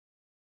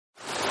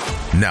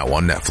Now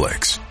on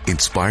Netflix,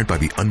 inspired by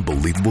the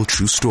unbelievable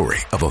true story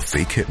of a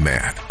fake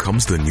hitman,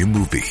 comes the new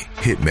movie,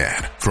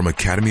 Hitman, from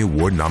Academy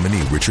Award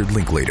nominee Richard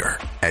Linklater.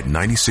 At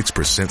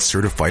 96%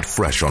 certified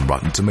fresh on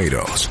Rotten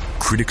Tomatoes,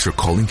 critics are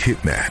calling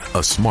Hitman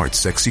a smart,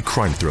 sexy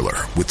crime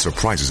thriller with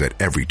surprises at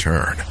every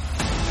turn.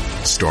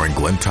 Starring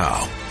Glenn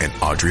Powell and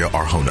Adria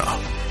Arjona,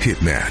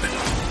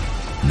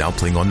 Hitman. Now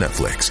playing on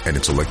Netflix and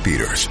in select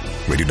theaters.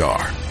 Rated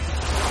R.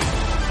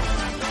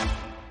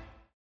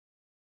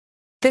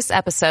 This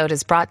episode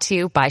is brought to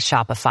you by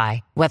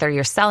Shopify. Whether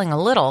you're selling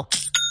a little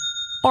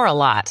or a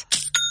lot,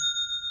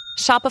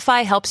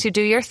 Shopify helps you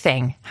do your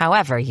thing,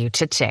 however you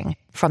cha-ching.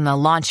 From the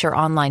launch your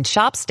online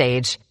shop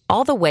stage,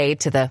 all the way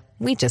to the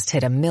we just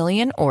hit 1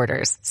 million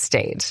orders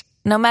stage.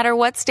 No matter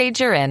what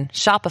stage you're in,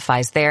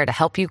 Shopify's there to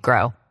help you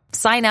grow.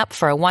 Sign up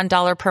for a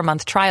 $1 per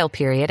month trial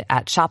period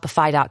at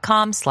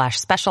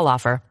shopify.com/special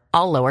offer,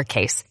 all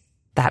lowercase.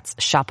 That's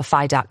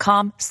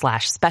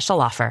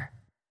shopify.com/special offer.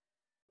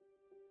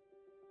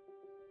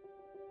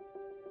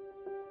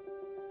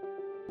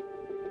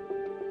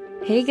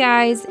 Hey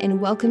guys, and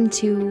welcome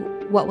to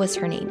What Was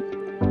Her Name?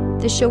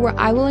 The show where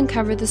I will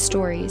uncover the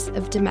stories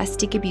of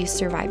domestic abuse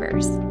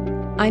survivors.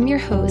 I'm your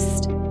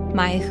host,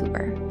 Maya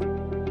Hoover.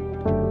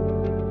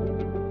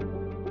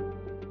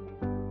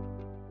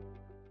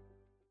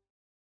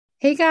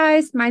 Hey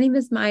guys, my name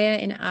is Maya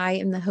and I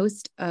am the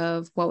host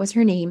of What Was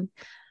Her Name?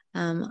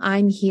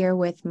 I'm here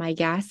with my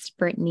guest,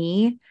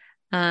 Brittany.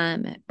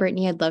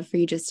 Brittany, I'd love for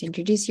you just to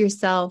introduce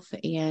yourself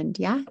and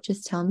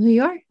just tell them who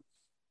you are.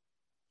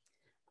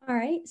 All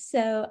right,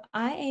 so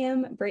I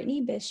am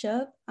Brittany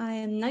Bishop. I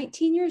am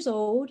 19 years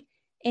old,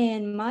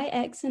 and my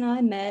ex and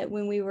I met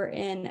when we were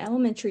in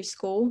elementary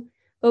school,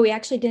 but we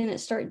actually didn't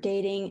start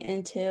dating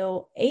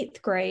until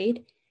 8th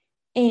grade,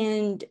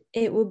 and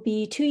it will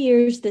be 2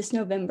 years this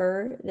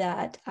November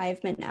that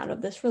I've been out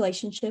of this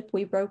relationship.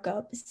 We broke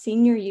up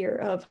senior year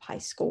of high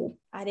school.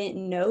 I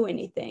didn't know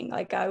anything.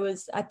 I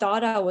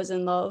thought I was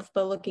in love,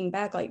 but looking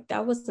back,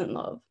 that wasn't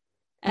love.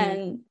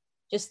 And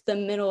just the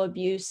mental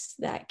abuse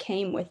that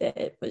came with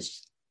it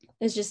is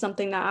just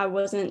something that I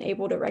wasn't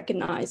able to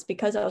recognize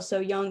because I was so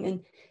young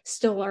and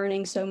still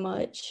learning so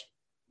much.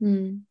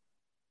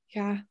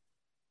 Yeah.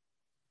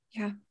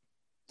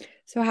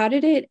 So how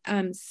did it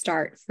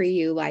start for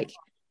you? Where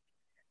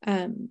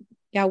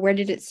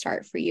did it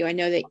start for you? I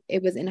know that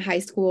it was in high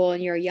school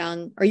and you're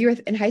young, or you were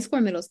in high school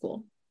or middle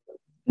school?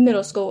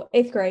 Middle school,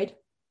 8th grade.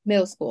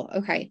 Middle school.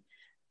 Okay.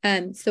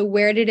 So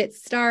where did it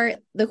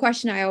start? The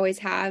question I always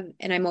have,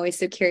 and I'm always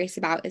so curious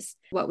about, is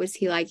what was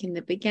he like in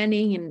the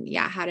beginning? And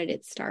how did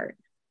it start?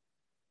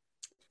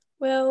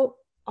 Well,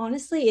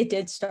 honestly, it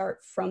did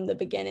start from the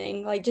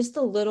beginning, just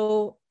the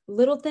little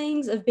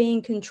things of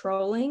being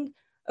controlling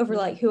over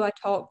who I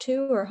talked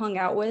to or hung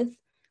out with.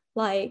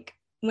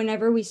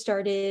 Whenever we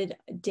started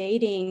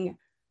dating,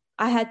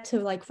 I had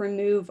to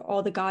remove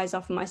all the guys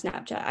off of my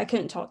Snapchat. I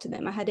couldn't talk to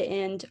them. I had to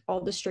end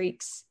all the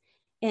streaks.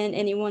 And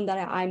anyone that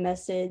I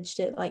messaged,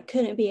 it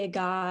couldn't be a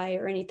guy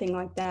or anything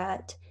like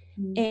that.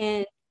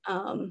 And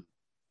I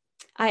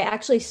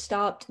actually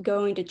stopped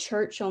going to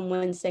church on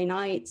Wednesday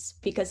nights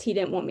because he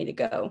didn't want me to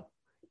go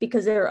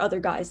because there are other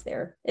guys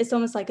there. It's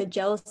almost like a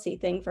jealousy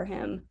thing for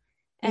him.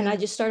 And I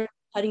just started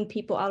cutting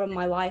people out of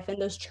my life.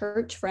 And those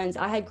church friends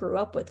I had grew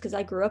up with, because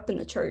I grew up in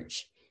the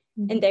church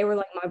and they were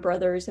like my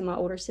brothers and my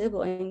older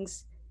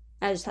siblings.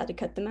 I just had to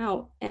cut them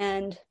out.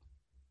 And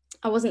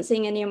I wasn't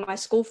seeing any of my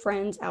school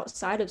friends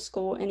outside of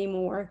school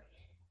anymore.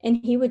 And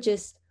he would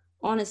just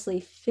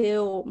honestly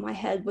fill my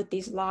head with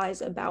these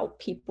lies about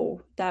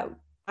people that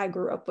I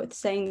grew up with,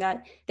 saying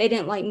that they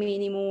didn't like me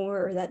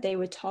anymore or that they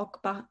would talk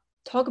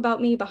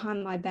about me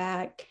behind my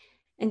back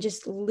and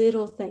just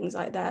little things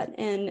like that.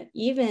 And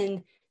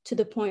even to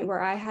the point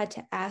where I had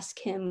to ask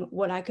him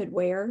what I could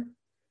wear.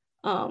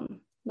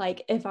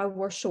 If I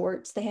wore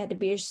shorts, they had to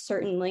be a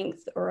certain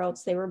length or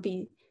else they would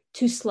be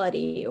too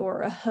slutty,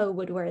 or a hoe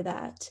would wear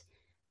that.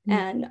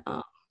 And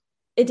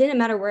it didn't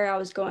matter where I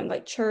was going,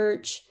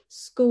 church,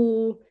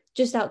 school,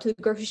 just out to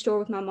the grocery store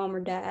with my mom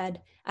or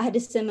dad. I had to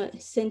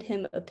send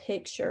him a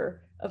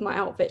picture of my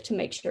outfit to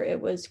make sure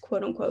it was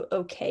quote unquote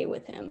okay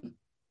with him.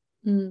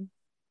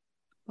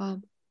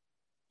 Wow.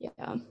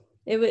 Yeah,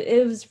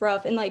 it was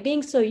rough. And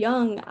being so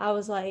young, I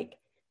was like,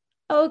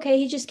 oh, okay,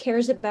 he just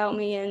cares about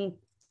me and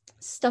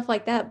stuff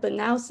like that. But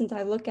now since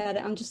I look at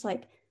it, I'm just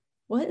like,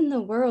 what in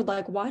the world?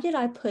 Why did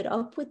I put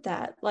up with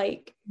that?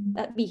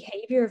 That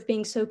behavior of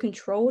being so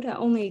controlled at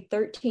only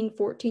 13,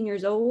 14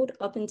 years old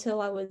up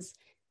until I was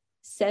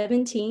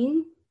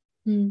 17.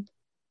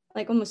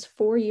 Almost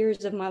 4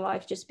 years of my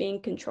life just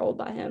being controlled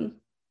by him.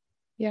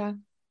 Yeah.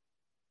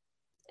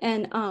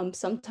 And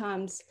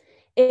sometimes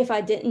if I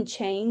didn't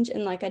change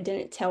and I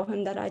didn't tell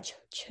him that I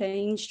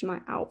changed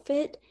my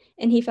outfit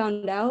and he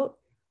found out,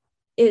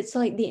 it's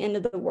the end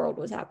of the world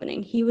was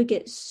happening. He would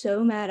get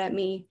so mad at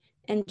me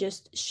and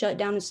just shut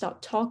down and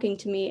stop talking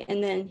to me.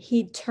 And then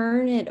he'd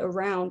turn it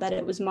around that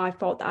it was my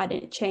fault that I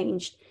didn't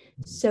change.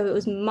 So it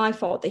was my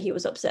fault that he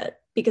was upset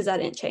because I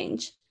didn't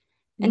change.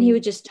 And he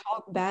would just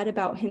talk bad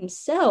about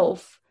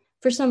himself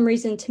for some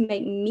reason to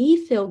make me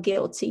feel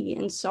guilty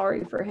and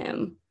sorry for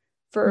him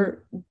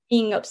for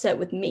being upset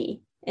with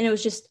me. And it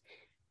was just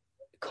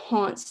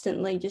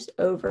constantly just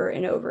over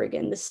and over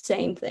again, the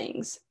same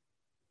things.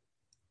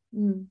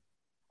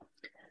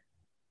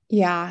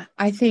 Yeah,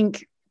 I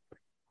think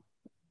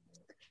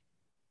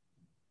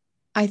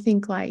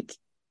like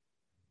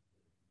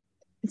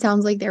it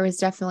sounds like there was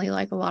definitely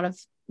like a lot of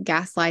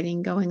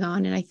gaslighting going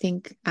on, and I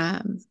think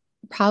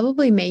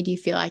probably made you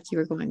feel like you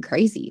were going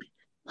crazy.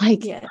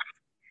 Like,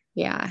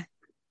 yeah.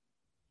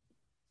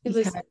 It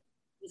was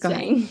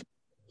insane.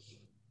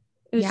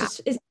 It was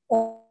just, it's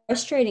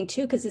frustrating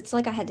too, because it's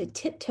like I had to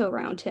tiptoe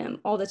around him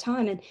all the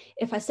time. And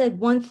if I said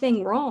one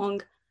thing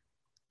wrong,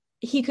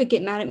 he could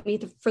get mad at me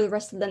for the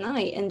rest of the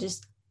night and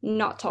just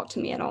not talk to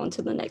me at all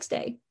until the next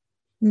day.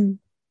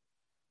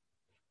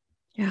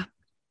 Yeah.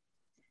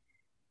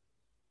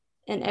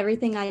 And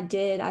everything I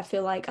did, I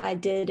feel like I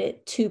did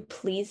it to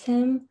please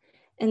him.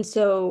 And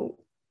so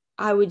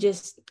I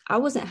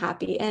wasn't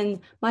happy.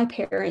 And my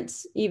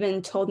parents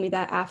even told me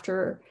that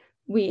after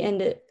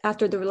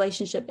the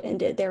relationship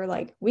ended, they were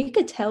like, we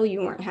could tell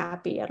you weren't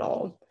happy at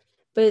all.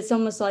 But it's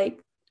almost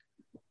like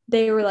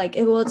they were like,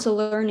 well, it's a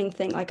learning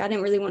thing. Like, I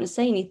didn't really want to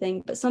say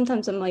anything, but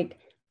sometimes I'm like,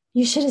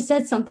 you should have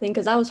said something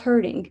because I was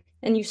hurting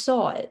and you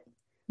saw it.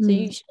 So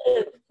you should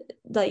have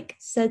like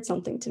said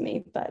something to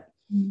me, but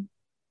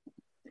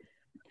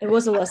it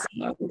was a lesson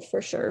learned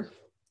for sure.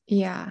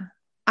 Yeah.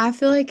 I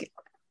feel like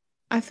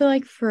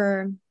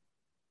for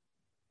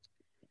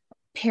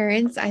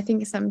parents, I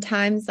think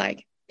sometimes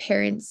like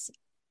parents,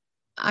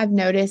 I've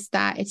noticed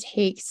that it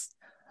takes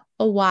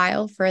a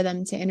while for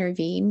them to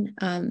intervene.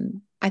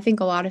 I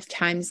think a lot of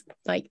times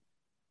like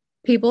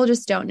people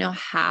just don't know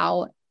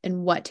how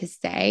and what to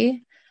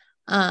say.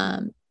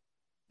 But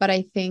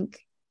I think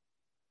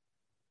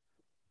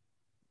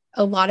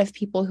a lot of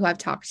people who I've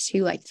talked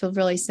to like feel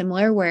really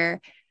similar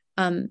where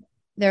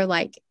they're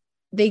like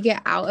they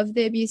get out of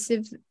the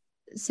abusive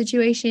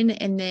situation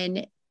and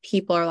then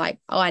people are like,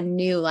 oh, I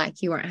knew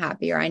like you weren't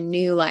happy, or I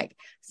knew like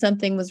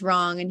something was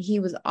wrong and he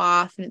was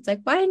off, and it's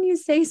like, why didn't you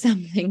say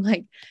something?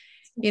 Like,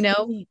 you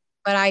know.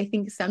 But I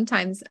think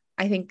sometimes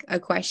a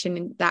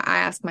question that I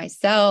ask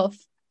myself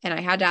and I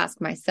had to ask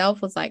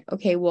myself was like,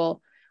 okay,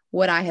 well,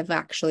 would I have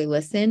actually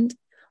listened?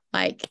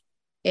 Like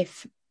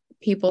if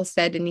people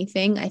said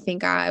anything, I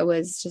think I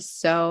was just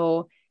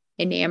so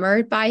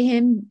enamored by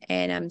him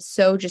and I'm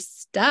so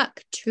just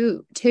stuck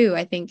too,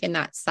 I think in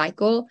that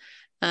cycle,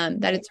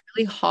 that it's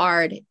really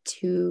hard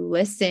to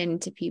listen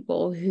to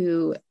people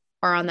who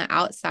are on the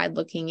outside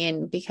looking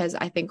in, because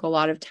I think a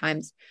lot of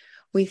times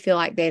we feel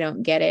like they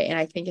don't get it. And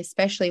I think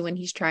especially when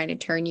he's trying to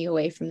turn you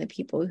away from the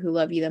people who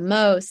love you the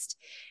most,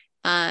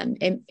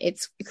 and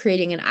it's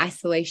creating an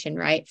isolation,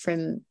 right,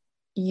 from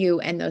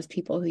you and those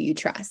people who you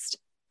trust.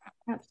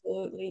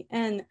 Absolutely.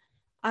 And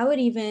I would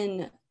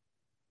even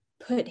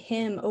put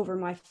him over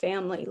my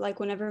family. Like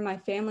whenever my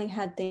family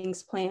had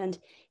things planned,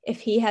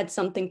 if he had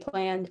something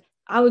planned,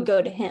 I would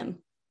go to him.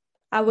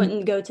 I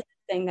wouldn't go to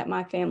the thing that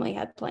my family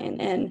had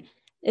planned. And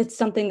it's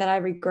something that I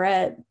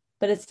regret,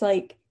 but it's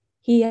like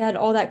he had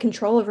all that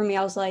control over me.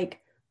 I was like,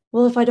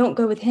 well, if I don't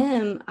go with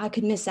him, I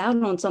could miss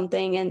out on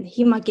something and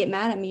he might get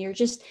mad at me, or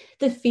just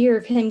the fear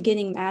of him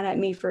getting mad at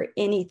me for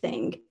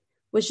anything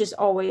was just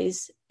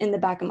always in the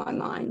back of my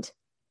mind.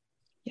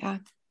 Yeah.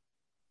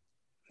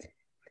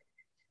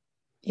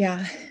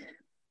 Yeah.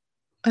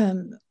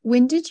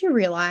 When did you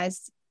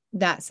realize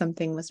that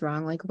something was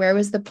wrong? Like, where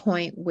was the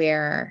point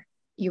where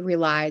you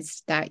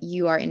realized that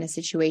you are in a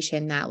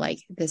situation that like,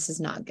 this is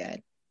not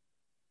good?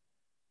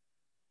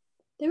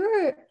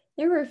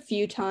 There were a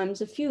few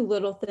times, a few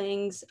little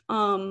things.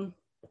 I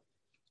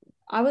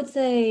would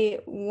say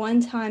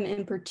one time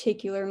in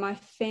particular, my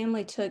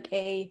family took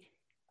a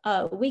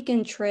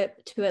weekend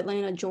trip to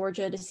Atlanta,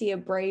 Georgia to see a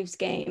Braves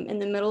game in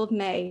the middle of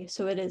May.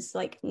 So it is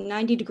like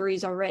 90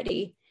 degrees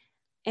already.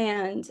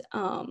 And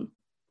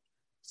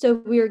so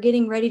we were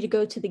getting ready to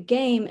go to the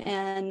game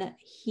and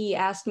he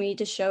asked me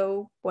to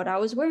show what I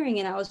was wearing.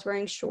 And I was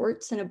wearing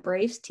shorts and a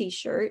Braves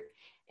t-shirt.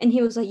 And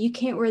he was like, you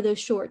can't wear those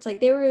shorts. Like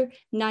they were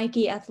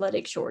Nike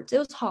athletic shorts. It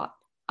was hot.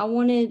 I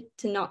wanted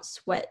to not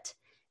sweat.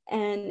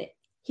 And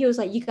he was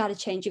like, you got to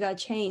change. You got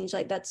to change.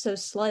 Like, that's so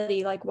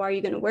slutty. Like, why are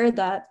you going to wear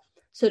that?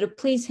 So to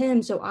please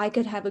him, so I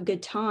could have a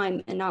good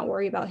time and not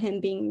worry about him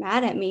being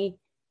mad at me,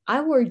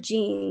 I wore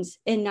jeans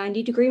in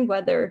 90-degree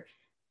weather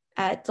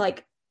at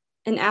like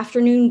an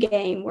afternoon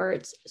game where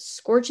it's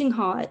scorching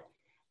hot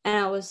and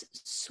I was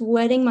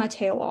sweating my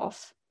tail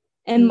off.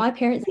 And my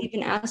parents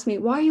even asked me,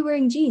 why are you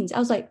wearing jeans? I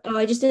was like, oh,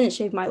 I just didn't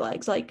shave my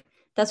legs. Like,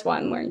 that's why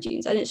I'm wearing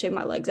jeans. I didn't shave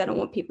my legs. I don't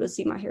want people to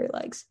see my hairy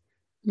legs.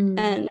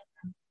 And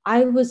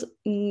I was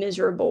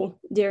miserable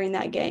during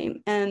that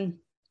game. And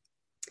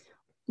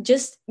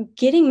just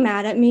getting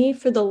mad at me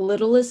for the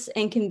littlest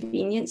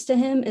inconvenience to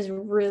him is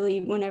really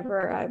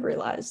whenever I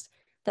realized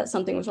that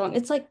something was wrong.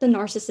 It's like the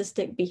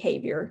narcissistic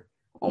behavior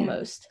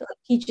almost. Like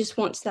he just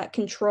wants that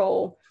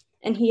control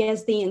and he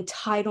has the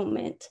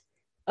entitlement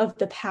of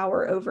the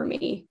power over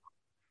me.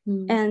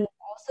 And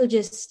also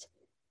just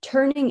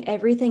turning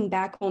everything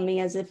back on me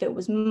as if it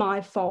was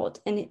my fault.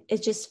 And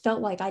it just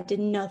felt like I did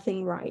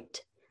nothing right,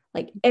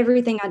 like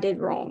everything I did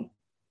wrong.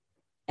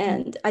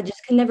 And I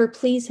just could never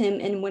please him.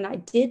 And when I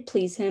did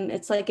please him,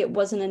 it's like it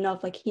wasn't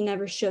enough. Like he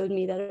never showed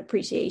me that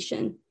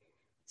appreciation.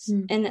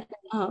 And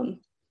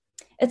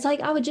it's like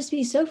I would just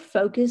be so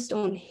focused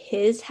on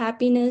his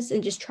happiness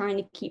and just trying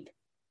to keep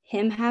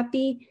him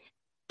happy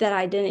that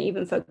I didn't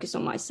even focus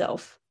on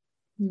myself.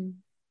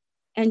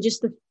 And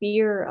just the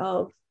fear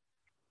of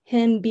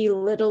him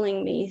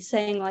belittling me,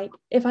 saying like,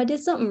 if I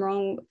did something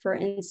wrong, for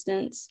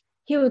instance,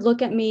 he would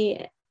look at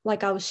me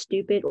like I was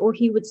stupid, or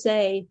he would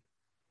say,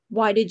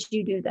 why did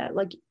you do that?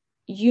 Like,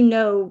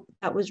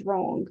 that was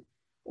wrong,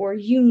 or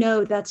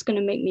that's going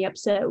to make me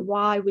upset.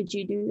 Why would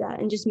you do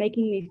that? And just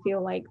making me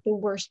feel like the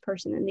worst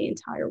person in the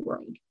entire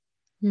world.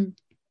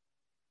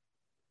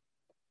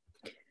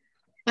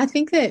 I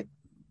think that,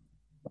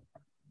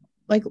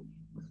 like,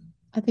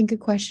 I think a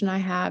question I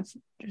have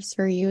just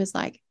for you is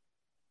like,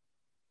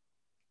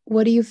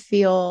 what do you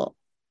feel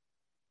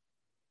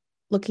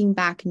looking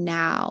back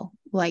now?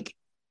 Like,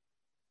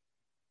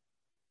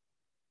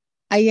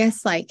 I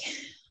guess, like,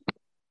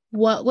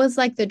 what was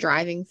like the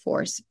driving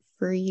force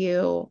for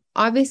you?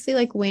 Obviously,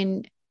 like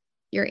when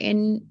you're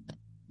in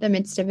the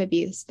midst of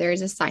abuse,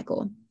 there's a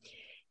cycle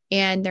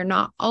and they're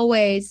not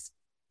always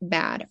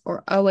bad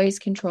or always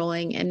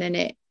controlling. And then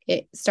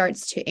it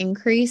starts to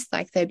increase,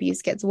 like the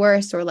abuse gets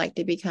worse, or like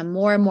they become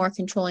more and more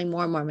controlling,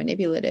 more and more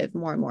manipulative,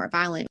 more and more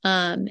violent.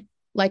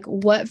 Like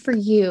what for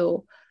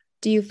you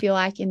do you feel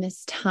like in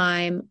this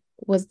time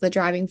was the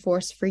driving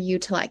force for you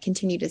to like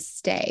continue to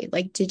stay?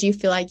 Like, did you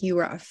feel like you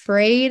were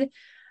afraid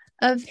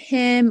of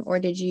him, or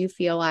did you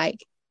feel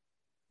like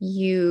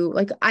you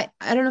like, I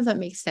don't know if that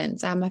makes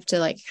sense. I'm gonna have to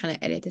like kind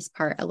of edit this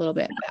part a little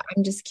bit, but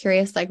I'm just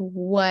curious, like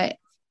what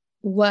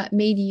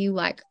made you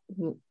like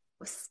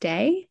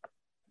stay?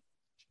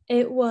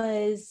 It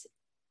was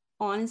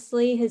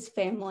honestly his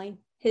family.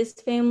 His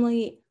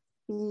family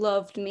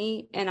loved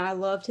me, and I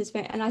loved his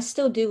family, and I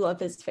still do love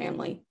his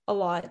family a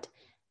lot.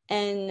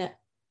 And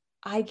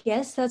I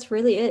guess that's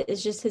really it.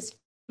 It's just his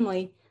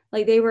family.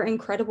 Like they were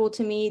incredible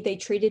to me. They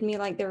treated me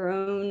like their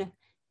own.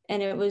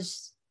 And it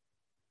was,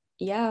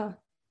 yeah.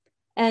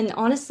 And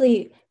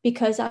honestly,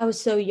 because I was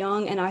so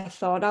young and I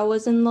thought I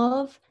was in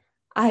love,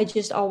 I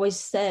just always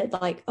said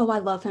like, oh, I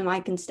love him.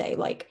 I can stay.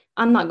 Like,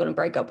 I'm not going to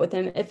break up with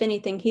him. If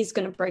anything, he's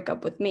going to break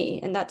up with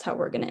me. And that's how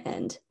we're going to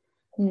end.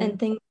 And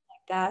things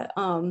like that.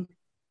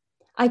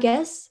 I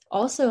guess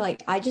also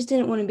like, I just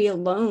didn't want to be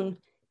alone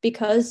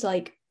because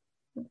like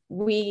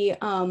we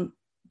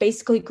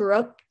basically grew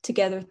up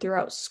together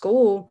throughout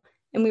school,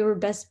 and we were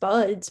best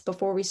buds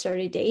before we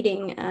started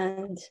dating,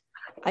 and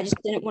I just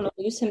didn't want to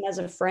lose him as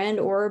a friend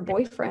or a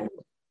boyfriend.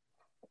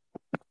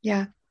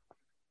 Yeah.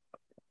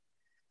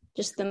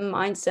 Just the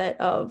mindset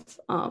of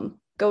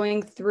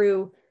going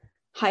through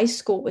high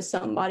school with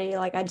somebody,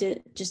 like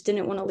just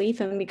didn't want to leave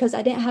him because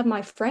I didn't have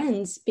my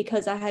friends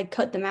because I had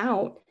cut them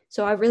out.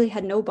 So I really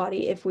had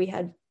nobody if we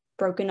had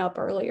broken up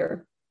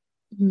earlier.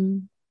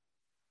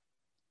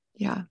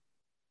 Yeah.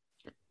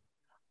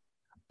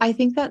 I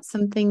think that's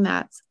something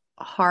that's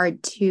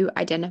hard to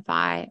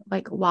identify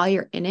like while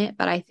you're in it,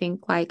 but I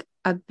think like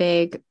a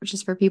big,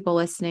 just for people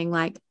listening,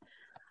 like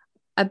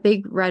a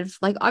big red,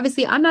 like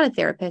obviously I'm not a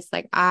therapist.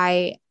 Like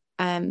I'm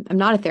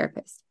not a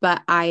therapist,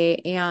 but I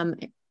am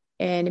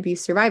an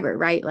abuse survivor,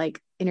 right?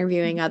 Like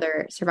interviewing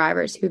other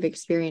survivors who've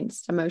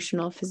experienced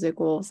emotional,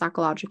 physical,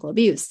 psychological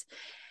abuse.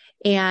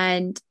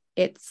 And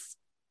it's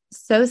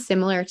so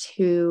similar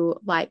to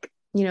like,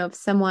 if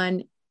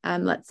someone,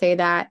 let's say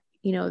that,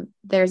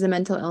 there's a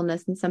mental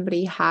illness and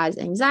somebody has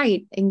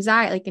anxiety,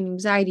 like an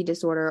anxiety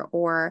disorder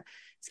or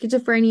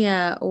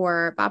schizophrenia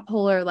or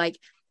bipolar, like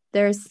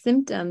there's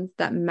symptoms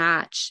that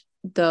match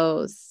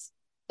those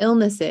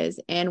illnesses.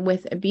 And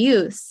with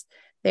abuse,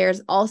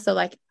 there's also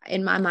like,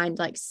 in my mind,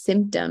 like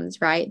symptoms,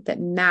 right,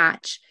 that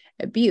match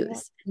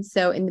abuse. And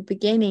so in the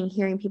beginning,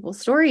 hearing people's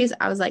stories,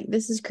 I was like,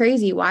 this is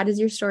crazy. Why does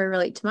your story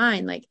relate to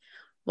mine? Like,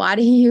 why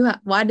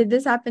did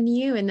this happen to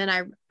you? And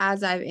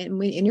then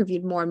we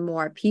interviewed more and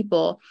more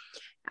people,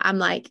 I'm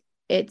like,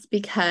 it's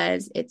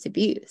because it's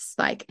abuse.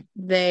 Like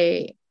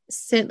the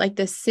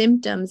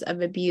symptoms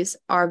of abuse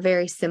are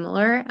very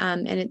similar.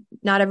 And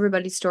not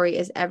everybody's story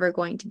is ever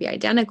going to be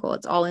identical.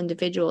 It's all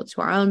individual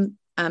to our own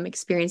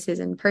experiences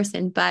in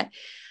person. But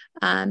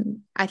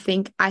I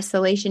think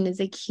isolation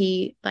is a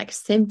key like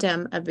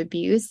symptom of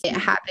abuse. It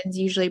happens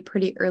usually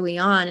pretty early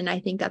on. And I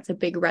think that's a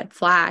big red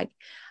flag.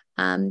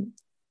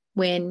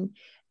 When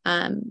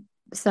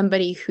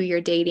somebody who you're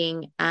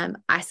dating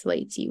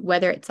isolates you,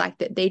 whether it's like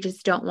that they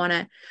just don't want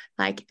to,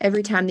 like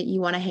every time that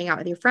you want to hang out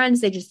with your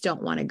friends, they just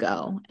don't want to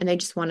go and they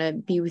just want to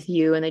be with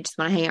you and they just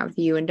want to hang out with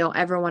you and don't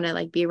ever want to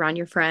like be around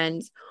your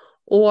friends.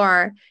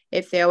 Or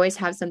if they always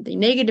have something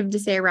negative to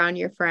say around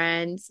your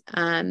friends,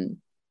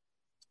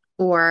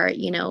 or,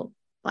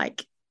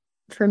 like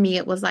for me,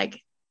 it was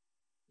like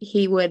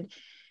he would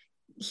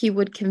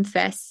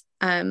confess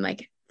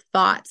like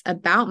thoughts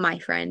about my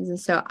friends. And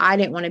so I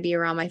didn't want to be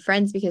around my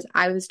friends because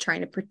I was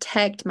trying to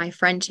protect my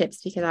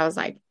friendships, because I was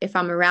like, if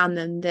I'm around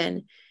them,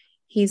 then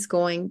he's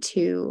going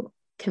to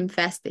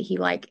confess that he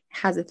like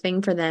has a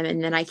thing for them,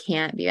 and then I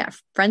can't be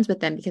friends with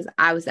them, because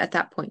I was at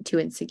that point too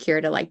insecure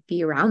to like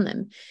be around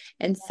them.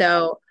 And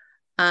so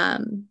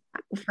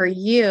for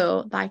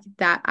you, like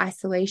that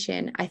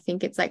isolation, I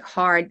think it's like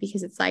hard,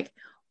 because it's like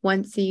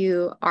once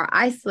you are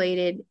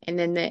isolated and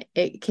then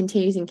it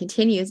continues and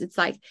continues, it's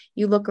like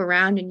you look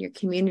around and your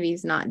community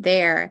is not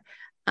there.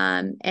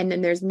 And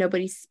then there's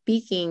nobody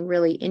speaking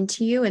really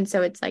into you. And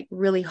so it's like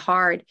really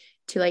hard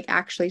to like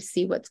actually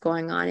see what's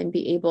going on and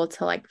be able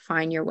to like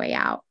find your way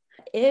out.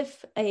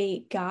 If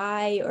a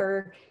guy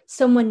or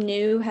someone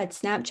new had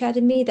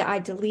Snapchatted me, that I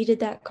deleted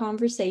that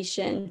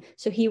conversation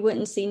so he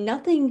wouldn't see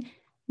nothing.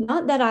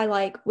 Not that I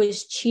like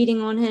was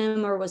cheating on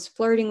him or was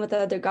flirting with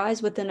other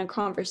guys within a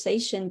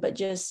conversation, but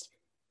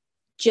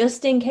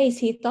just in case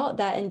he thought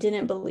that and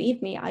didn't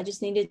believe me, I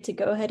just needed to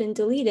go ahead and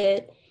delete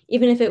it,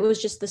 even if it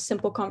was just the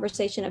simple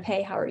conversation of,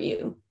 hey, how are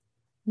you?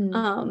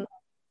 And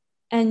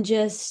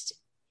just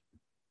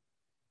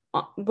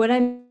what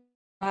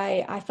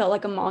I felt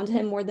like a mom to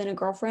him more than a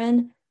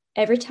girlfriend.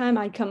 Every time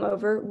I'd come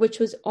over, which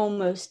was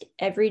almost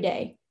every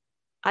day,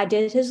 I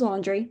did his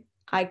laundry.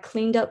 I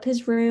cleaned up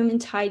his room and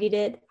tidied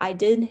it. I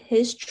did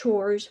his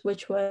chores,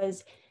 which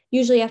was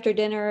usually after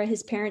dinner.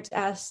 His parents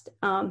asked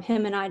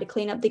him and I to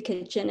clean up the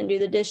kitchen and do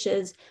the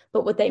dishes.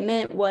 But what they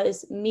meant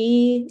was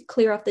me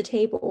clear off the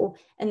table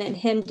and then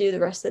him do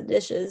the rest of the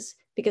dishes,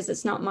 because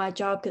it's not my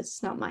job, because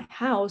it's not my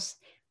house.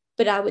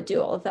 But I would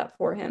do all of that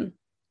for him.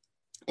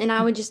 And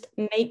I would just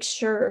make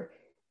sure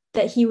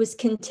that he was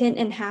content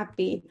and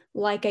happy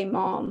like a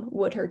mom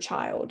would her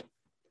child.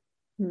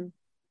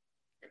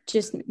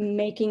 Just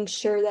making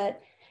sure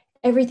that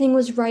everything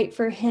was right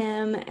for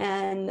him,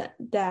 and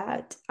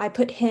that I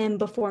put him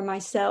before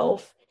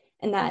myself,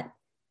 and that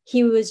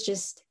he was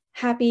just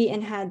happy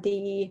and had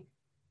the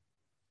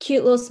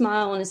cute little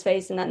smile on his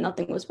face, and that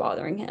nothing was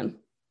bothering him.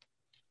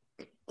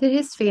 Did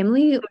his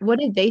family, what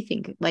did they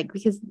think? Like,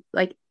 because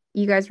like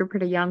you guys were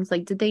pretty young, so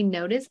like did they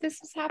notice this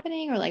was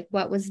happening, or like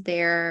what was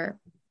their,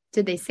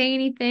 did they say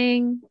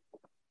anything?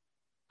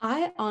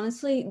 I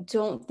honestly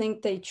don't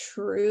think they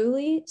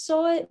truly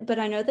saw it, but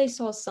I know they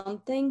saw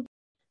something.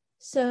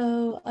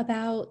 So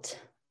about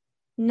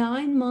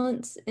 9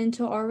 months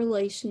into our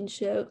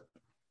relationship,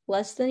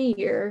 less than a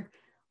year,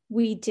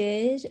 we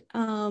did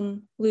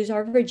lose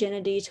our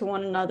virginity to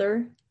one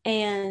another.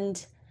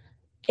 And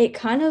it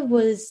kind of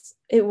was,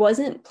 it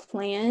wasn't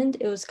planned.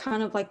 It was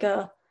kind of like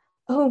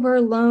oh, we're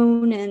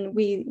alone, and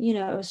we,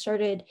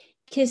 started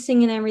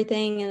kissing and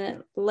everything, and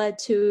it led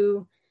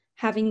to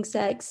having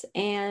sex.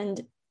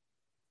 And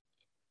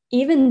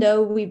even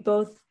though we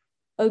both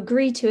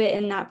agreed to it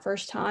in that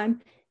first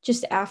time,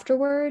 just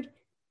afterward,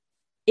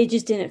 it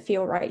just didn't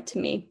feel right to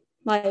me.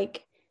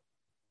 Like,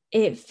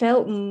 it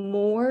felt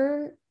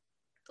more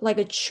like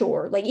a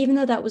chore. Like, even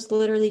though that was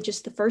literally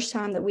just the first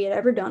time that we had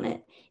ever done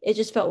it, it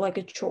just felt like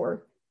a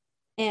chore.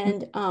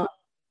 And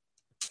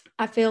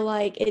I feel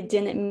like it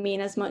didn't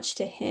mean as much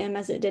to him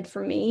as it did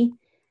for me.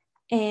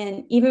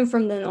 And even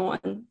from then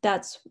on,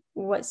 that's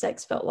what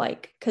sex felt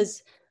like.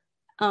 Because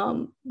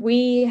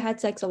we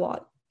had sex a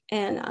lot.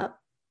 And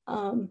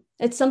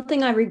it's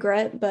something I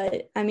regret,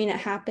 but I mean, it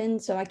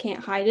happened, so I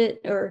can't hide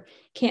it or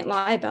can't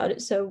lie about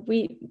it. So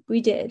we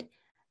did.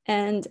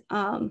 And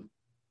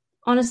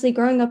honestly,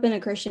 growing up in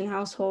a Christian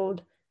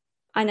household,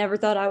 I never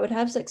thought I would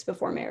have sex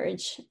before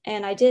marriage,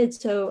 and I did.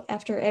 So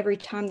after every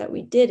time that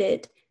we did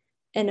it,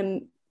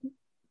 and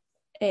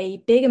a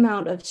big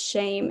amount of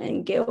shame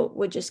and guilt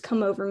would just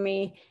come over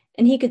me,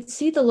 and he could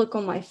see the look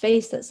on my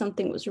face that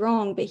something was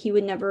wrong, but he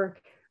would never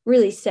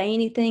really say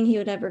anything. He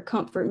would never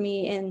comfort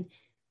me, and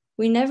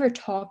we never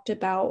talked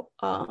about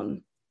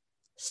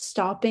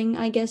stopping,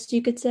 I guess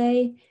you could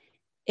say.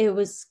 It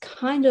was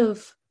kind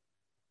of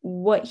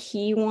what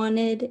he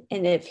wanted,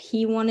 and if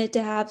he wanted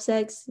to have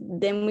sex,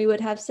 then we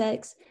would have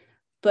sex.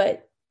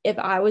 But if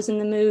I was in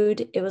the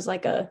mood, it was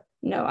like a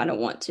no, I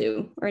don't want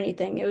to, or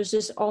anything. It was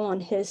just all on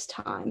his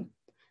time.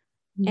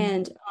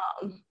 And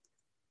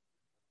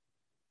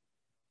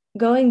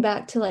going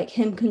back to like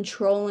him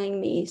controlling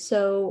me,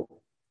 so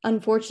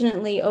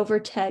unfortunately over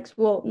text,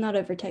 well, not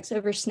over text,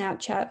 over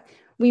Snapchat,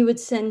 we would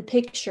send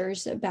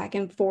pictures back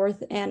and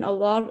forth, and a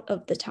lot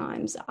of the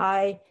times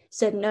I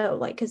said no,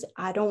 like, because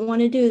I don't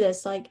want to do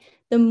this. Like,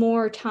 the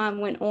more time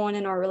went on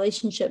in our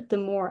relationship, the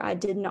more I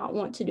did not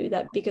want to do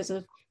that because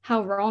of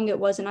how wrong it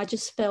was. And I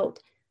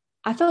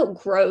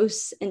felt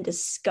gross and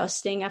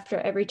disgusting after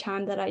every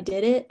time that I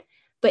did it.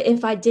 But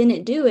if I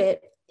didn't do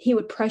it, he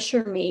would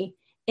pressure me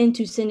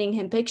into sending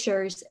him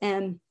pictures.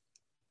 And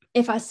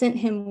if I sent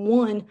him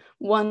one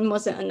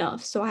wasn't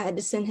enough. So I had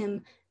to send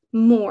him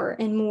more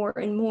and more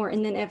and more.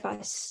 And then if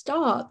I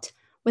stopped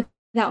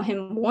without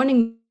him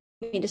wanting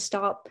me to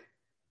stop,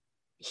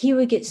 he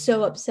would get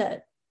so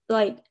upset.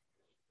 Like,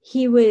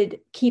 he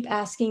would keep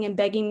asking and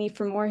begging me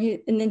for more.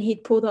 And then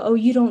he'd pull the, oh,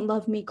 you don't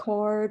love me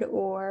card,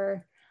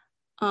 or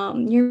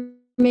you're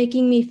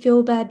making me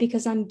feel bad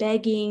because I'm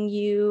begging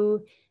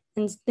you.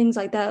 and things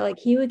like that, like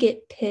he would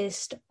get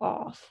pissed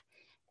off.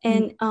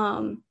 And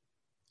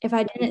if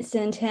I didn't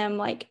send him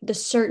like the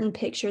certain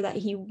picture that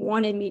he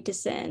wanted me to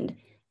send,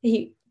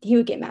 he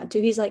would get mad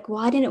too. He's like,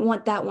 well, I didn't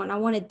want that one, I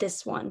wanted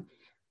this one.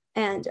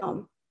 And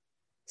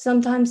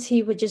sometimes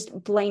he would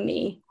just blame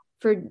me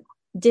for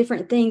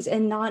different things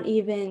and not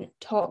even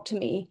talk to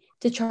me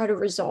to try to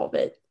resolve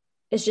it.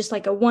 It's just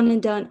like a one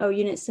and done. Oh,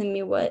 you didn't send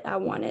me what I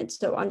wanted,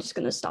 so I'm just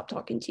going to stop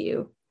talking to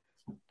you.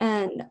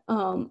 And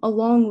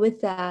along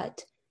with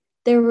that,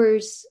 there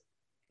was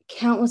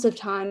countless of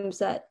times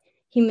that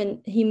he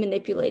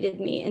manipulated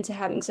me into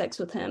having sex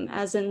with him,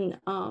 as in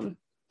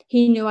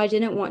he knew I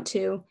didn't want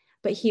to,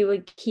 but he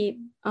would keep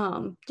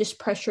just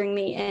pressuring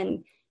me,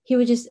 and he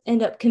would just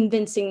end up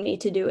convincing me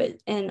to do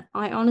it. And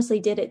I honestly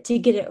did it to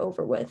get it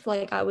over with.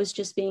 Like I was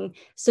just being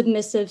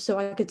submissive so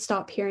I could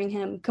stop hearing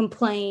him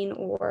complain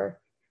or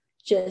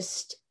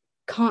just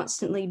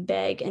constantly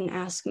beg and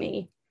ask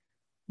me.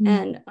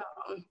 And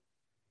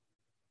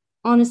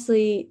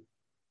honestly,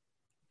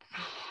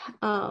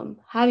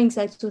 having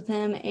sex with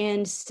him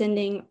and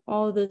sending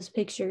all those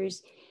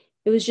pictures,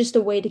 it was just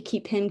a way to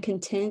keep him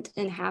content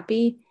and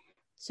happy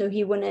so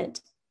he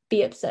wouldn't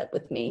be upset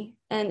with me.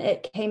 And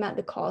it came at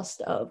the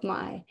cost of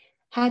my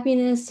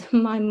happiness,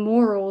 my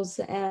morals,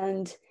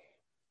 and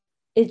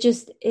it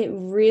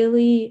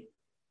really,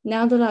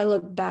 now that I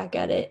look back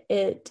at it,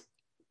 it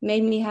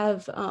made me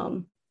have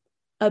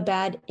a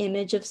bad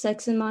image of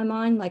sex in my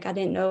mind. Like I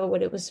didn't know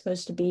what it was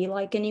supposed to be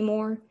like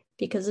anymore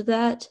because of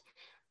that.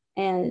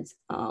 And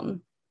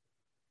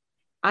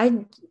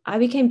I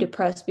became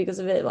depressed because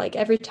of it. Like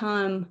every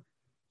time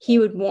he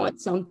would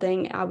want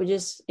something, I would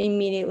just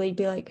immediately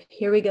be like,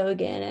 here we go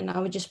again. And I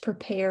would just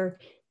prepare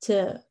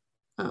to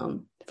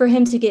for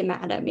him to get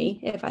mad at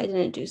me if I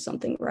didn't do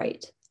something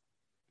right.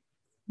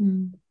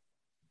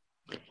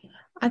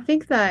 I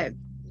think that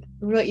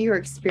what you were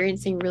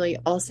experiencing really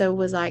also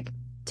was like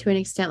to an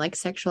extent like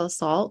sexual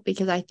assault,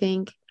 because I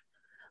think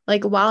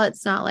like while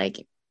it's not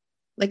like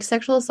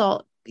sexual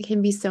assault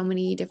can be so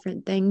many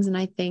different things, and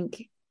I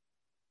think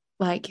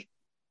like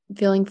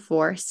feeling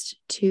forced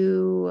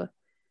to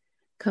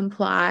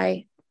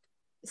comply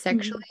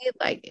sexually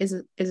like is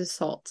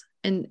assault,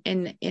 and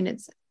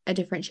it's a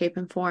different shape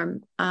and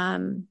form,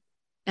 and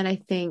I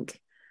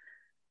think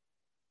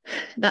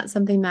that's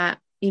something that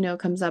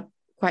comes up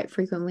quite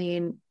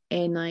frequently,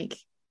 in like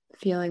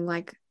feeling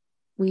like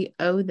we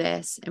owe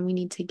this and we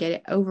need to get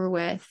it over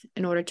with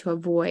in order to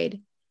avoid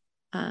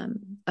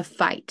a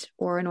fight,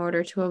 or in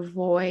order to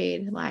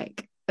avoid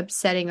like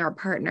upsetting our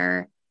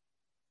partner.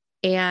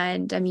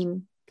 And I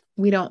mean,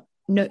 we don't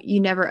know, you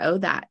never owe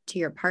that to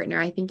your partner.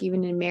 I think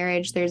even in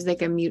marriage, there's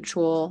like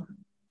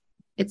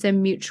it's a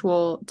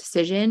mutual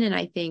decision. And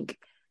I think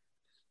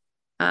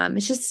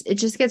it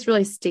just gets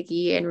really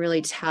sticky and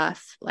really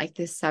tough, like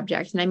this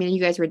subject. And I mean, you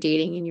guys were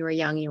dating and you were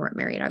young, you weren't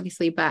married,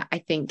 obviously, but I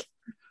think,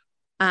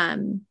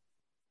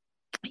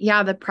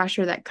 yeah, the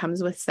pressure that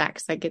comes with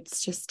sex, like it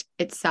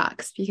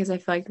sucks, because I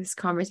feel like this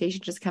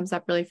conversation just comes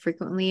up really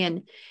frequently.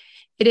 And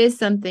it is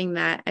something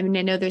that, I mean,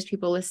 I know there's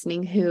people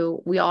listening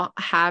who we all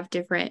have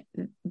different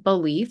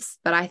beliefs,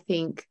 but I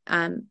think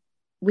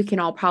we can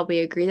all probably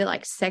agree that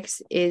like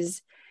sex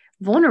is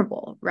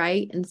vulnerable,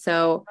 right? And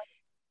so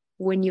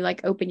when you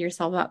like open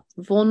yourself up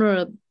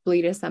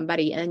vulnerably to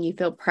somebody and you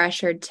feel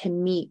pressured to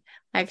meet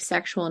like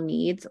sexual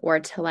needs or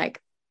to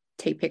like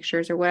take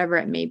pictures or whatever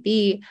it may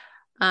be,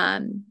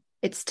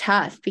 it's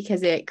tough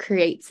because it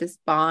creates this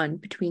bond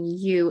between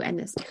you and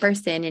this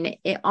person. And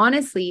it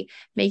honestly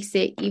makes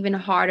it even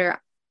harder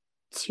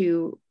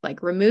to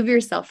like remove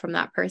yourself from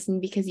that person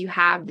because you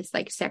have this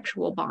like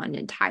sexual bond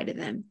and tie to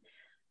them.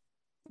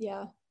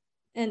 Yeah.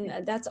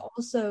 And that's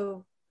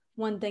also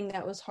one thing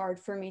that was hard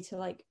for me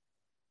to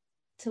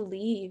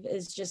leave,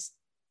 is just,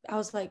 I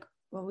was like,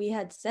 well, we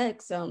had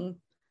sex.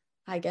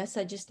 I guess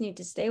I just need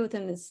to stay with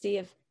him and see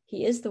if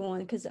he is the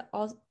one. Cause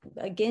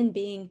again,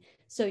 being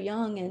so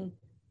young, and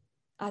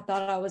I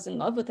thought I was in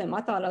love with him.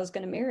 I thought I was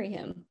going to marry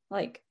him.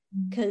 Like,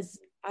 cause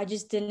I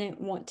just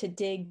didn't want to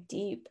dig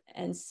deep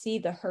and see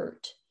the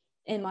hurt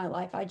in my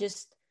life. I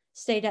just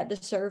stayed at the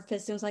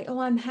surface and was like, oh,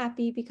 I'm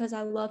happy because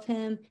I love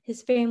him.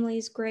 His family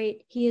is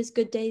great. He has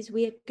good days.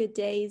 We have good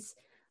days.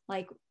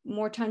 Like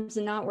more times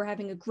than not, we're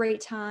having a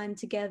great time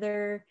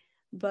together.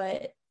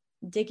 But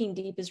digging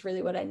deep is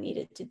really what I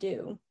needed to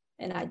do.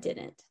 And I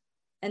didn't.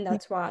 And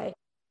that's why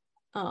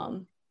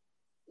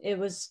it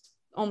was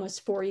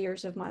almost 4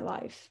 years of my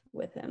life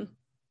with him.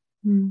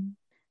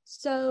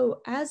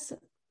 So as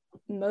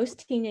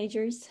most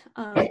teenagers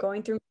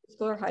going through middle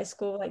school or high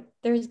school, like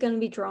there's going to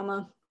be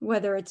drama,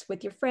 whether it's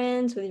with your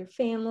friends, with your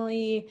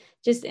family,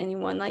 just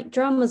anyone. Like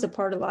drama is a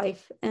part of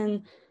life.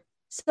 And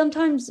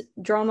sometimes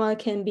drama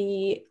can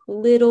be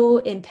little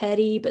and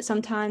petty, but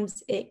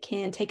sometimes it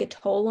can take a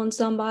toll on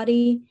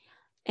somebody.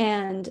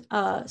 And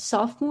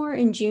sophomore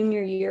and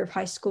junior year of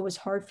high school was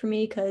hard for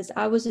me because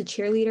I was a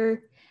cheerleader,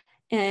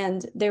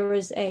 and there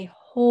was a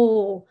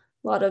whole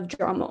lot of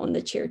drama on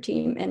the cheer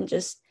team, and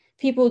just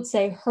people would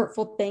say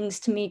hurtful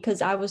things to me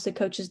because I was the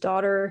coach's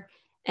daughter.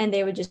 and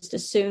they would just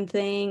assume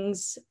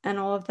things and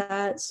all of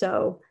that.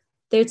 So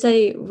they would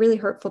say really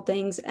hurtful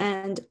things.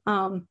 And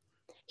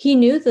he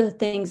knew the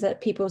things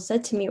that people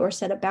said to me or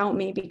said about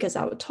me because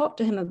I would talk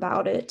to him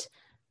about it.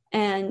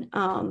 And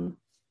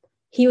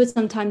he would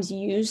sometimes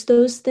use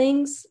those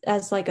things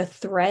as like a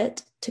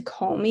threat to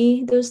call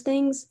me those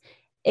things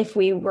if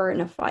we were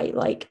in a fight.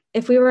 Like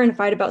if we were in a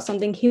fight about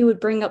something, he would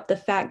bring up the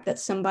fact that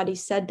somebody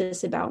said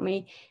this about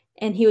me,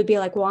 and he would be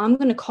like, well, I'm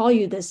going to call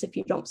you this if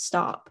you don't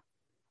stop.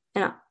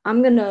 And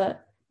I'm going to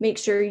make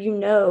sure you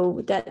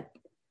know that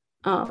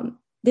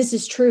this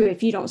is true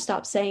if you don't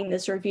stop saying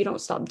this, or if you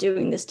don't stop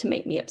doing this to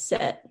make me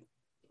upset.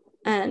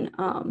 And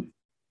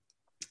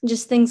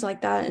just things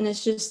like that. And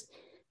it's just,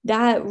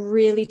 that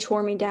really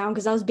tore me down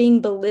because I was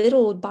being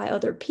belittled by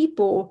other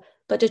people,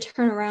 but to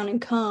turn around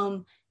and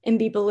come and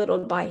be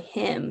belittled by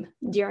him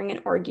during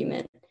an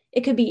argument.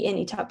 It could be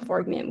any type of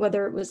argument,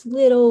 whether it was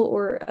little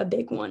or a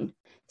big one.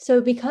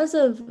 So because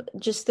of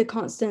just the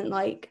constant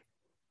like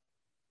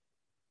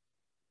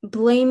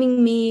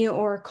blaming me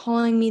or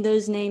calling me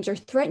those names or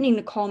threatening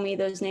to call me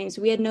those names,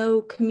 we had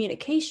no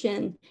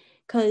communication,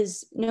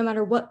 because no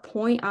matter what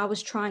point I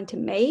was trying to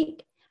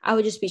make, I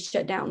would just be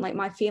shut down. Like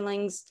my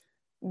feelings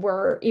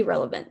were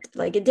irrelevant.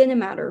 Like it didn't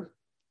matter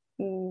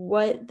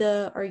what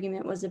the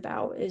argument was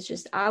about. It's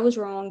just I was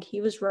wrong,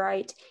 he was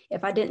right.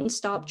 If I didn't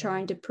stop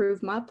trying to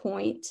prove my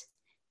point,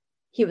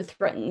 he would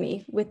threaten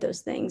me with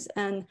those things.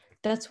 And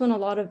that's when a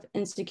lot of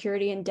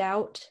insecurity and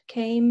doubt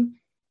came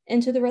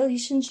into the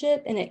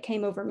relationship, and it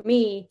came over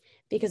me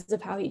because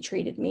of how he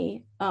treated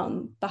me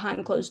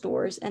behind closed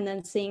doors, and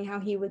then seeing how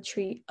he would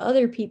treat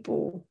other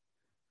people,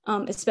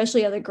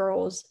 especially other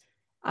girls.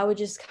 I would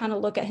just kind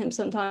of look at him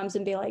sometimes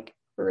and be like,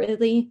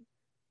 really?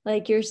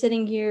 Like you're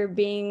sitting here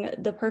being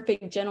the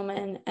perfect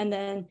gentleman, and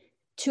then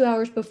 2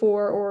 hours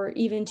before or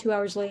even 2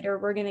 hours later,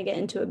 we're going to get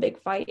into a big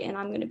fight and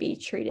I'm going to be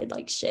treated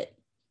like shit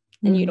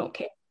and you don't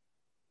care.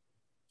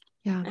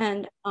 Yeah.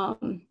 And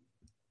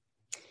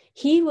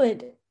he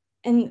would,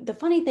 and the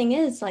funny thing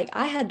is, like,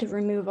 I had to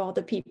remove all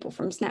the people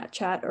from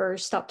Snapchat or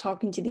stop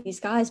talking to these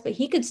guys, but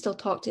he could still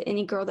talk to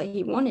any girl that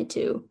he wanted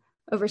to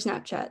over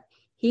Snapchat.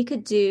 He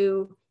could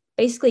do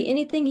basically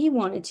anything he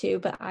wanted to,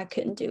 but I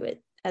couldn't do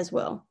it as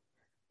well.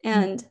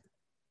 And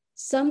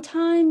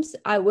sometimes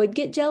I would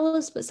get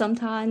jealous, but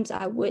sometimes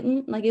I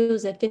wouldn't. Like it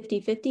was a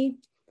 50-50.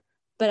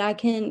 But I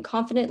can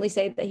confidently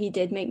say that he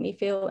did make me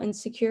feel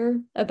insecure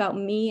about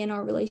me and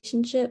our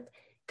relationship,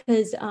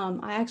 because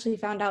I actually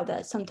found out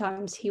that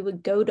sometimes he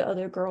would go to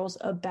other girls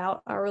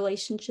about our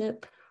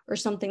relationship or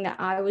something that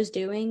I was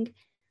doing,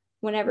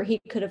 whenever he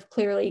could have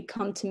clearly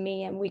come to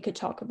me and we could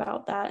talk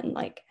about that and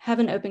like have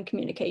an open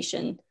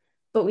communication.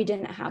 But we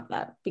didn't have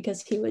that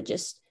because he would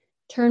just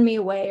turn me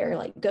away or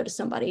like go to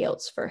somebody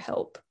else for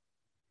help.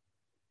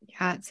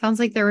 Yeah, it sounds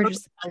like there were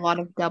just a lot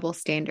of double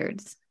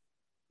standards.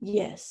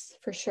 Yes,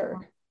 for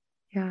sure.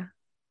 Yeah.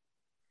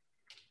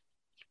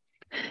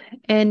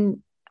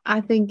 And I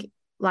think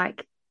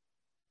like,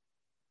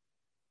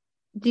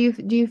 do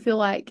you feel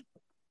like,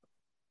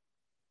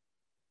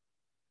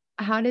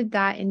 how did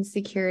that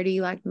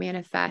insecurity like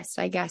manifest,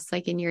 I guess,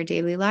 like in your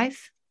daily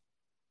life?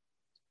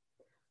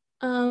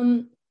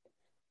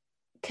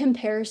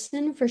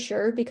 Comparison for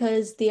sure,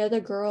 because the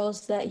other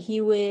girls that he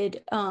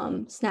would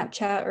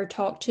Snapchat or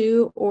talk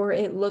to, or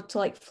it looked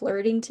like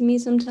flirting to me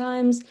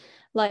sometimes,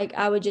 like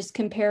I would just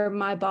compare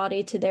my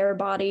body to their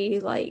body,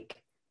 like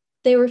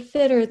they were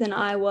fitter than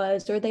I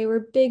was or they were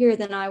bigger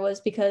than I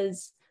was,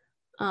 because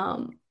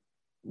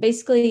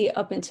basically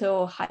up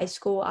until high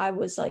school I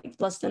was like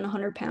less than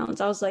 100 pounds.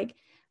 I was like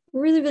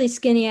really, really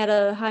skinny at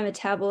a high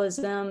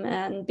metabolism,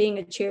 and being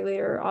a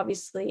cheerleader,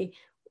 obviously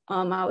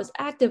I was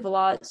active a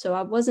lot, so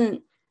I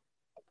wasn't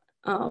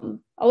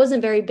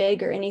very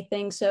big or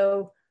anything.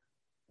 So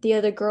the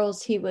other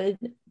girls he would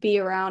be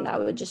around, I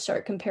would just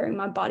start comparing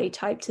my body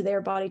type to their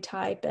body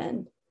type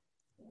and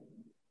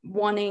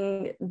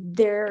wanting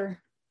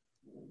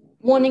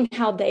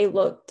how they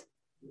looked.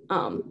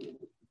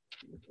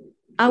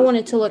 I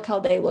wanted to look how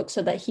they looked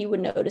so that he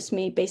would notice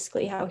me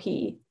basically how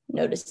he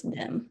noticed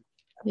them.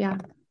 Yeah.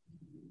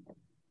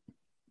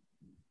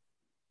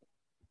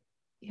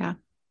 Yeah.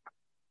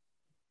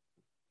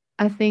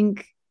 I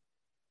think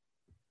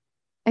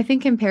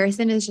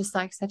comparison is just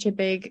like such a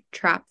big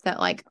trap that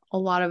like a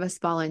lot of us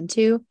fall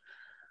into.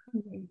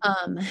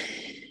 Mm-hmm.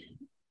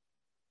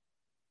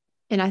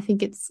 And I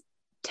think it's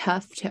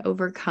tough to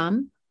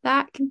overcome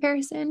that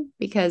comparison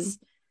because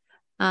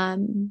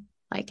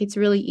like it's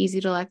really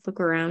easy to like look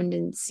around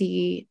and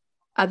see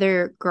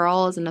other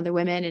girls and other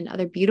women and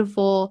other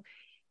beautiful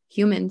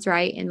humans,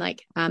 right? And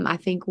like I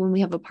think when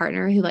we have a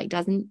partner who like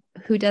doesn't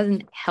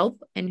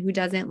help and who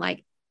doesn't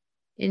like,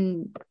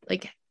 in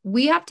like,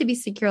 we have to be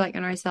secure like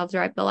in ourselves,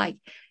 right? But like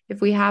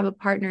if we have a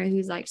partner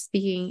who's like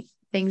speaking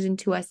things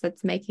into us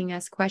that's making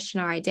us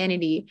question our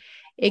identity,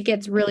 it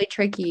gets really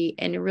tricky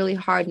and really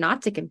hard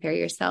not to compare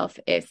yourself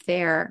if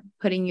they're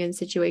putting you in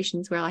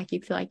situations where like you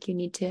feel like you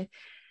need to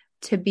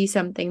be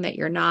something that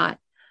you're not.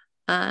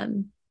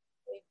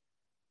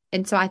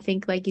 And so I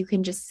think like you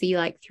can just see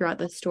like throughout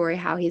the story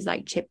how he's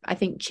like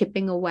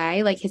chipping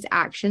away, like his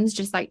actions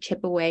just like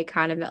chip away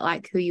kind of at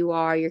like who you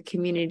are, your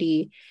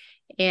community.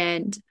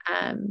 And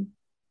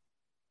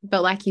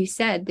but like you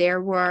said, there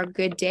were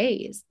good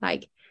days.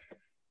 Like,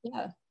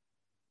 Yeah.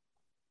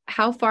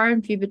 how far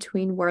and few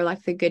between were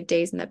like the good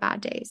days and the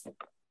bad days?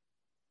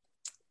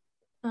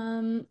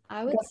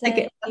 I would Like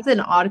say that's an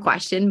odd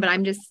question, but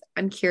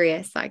I'm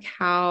curious, like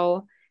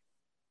how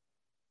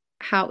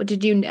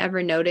did you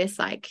ever notice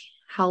like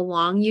how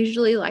long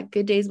usually like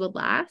good days would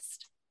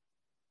last?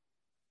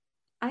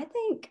 I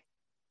think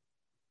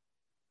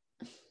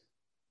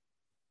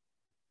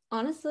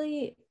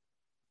honestly,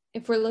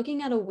 if we're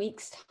looking at a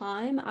week's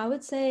time, I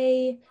would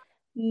say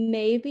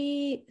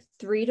maybe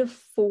 3 to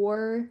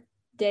 4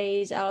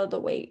 days out of the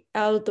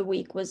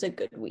week was a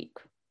good week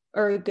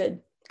or a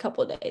good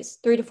couple of days,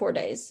 3 to 4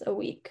 days a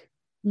week.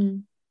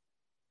 Mm.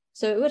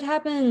 So it would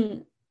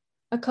happen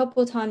a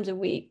couple of times a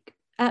week.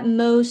 At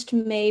most,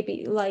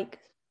 maybe like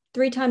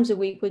 3 times a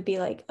week would be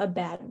like a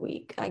bad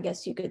week, I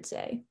guess you could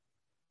say,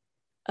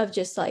 of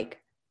just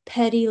like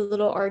petty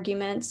little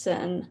arguments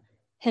and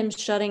him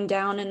shutting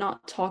down and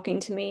not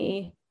talking to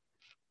me,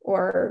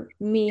 or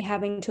me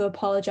having to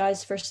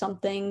apologize for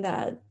something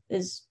that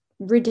is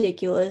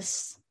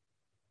ridiculous.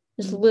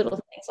 Just little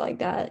things like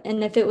that.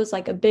 And if it was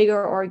like a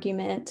bigger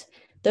argument,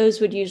 those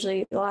would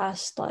usually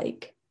last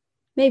like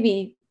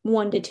maybe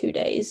 1 to 2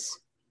 days.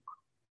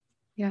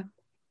 Yeah.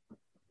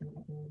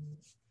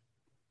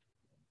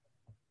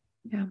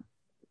 Yeah.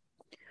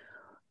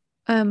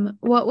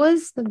 What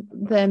was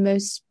the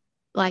most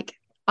like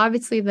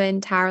obviously the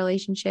entire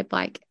relationship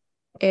like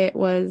it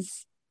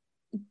was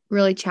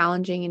really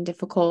challenging and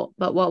difficult,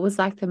 but what was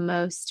like the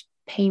most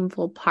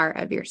painful part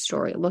of your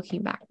story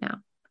looking back now?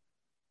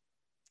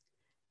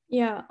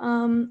 Yeah,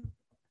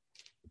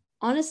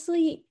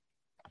 honestly,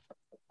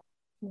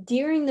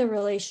 during the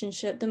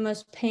relationship, the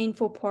most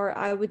painful part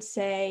I would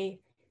say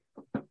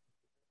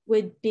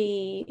would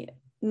be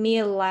me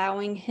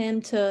allowing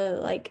him to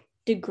like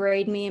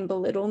degrade me and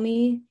belittle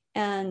me,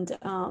 and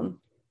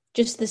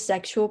just the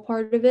sexual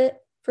part of it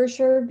for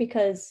sure,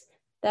 because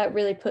that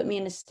really put me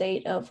in a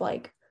state of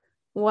like,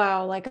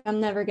 wow, like I'm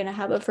never gonna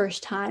have a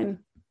first time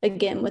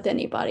again with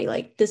anybody.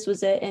 Like this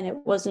was it, and it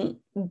wasn't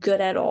good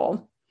at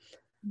all.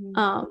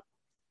 Um,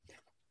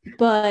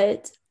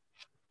 but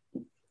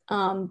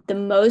the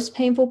most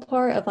painful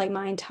part of like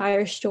my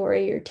entire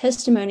story or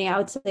testimony, I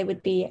would say,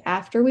 would be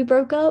after we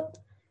broke up,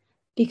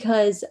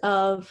 because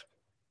of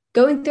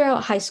going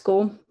throughout high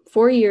school,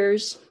 4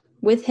 years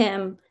with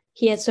him.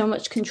 He had so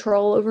much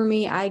control over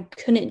me. I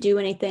couldn't do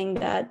anything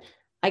that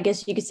I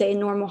guess you could say a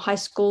normal high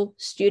school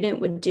student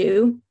would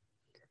do.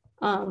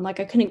 Like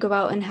I couldn't go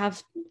out and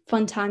have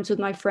fun times with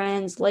my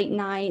friends, late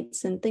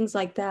nights, and things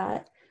like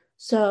that.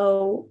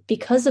 So,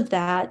 because of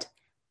that,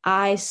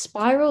 I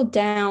spiraled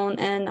down,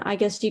 and I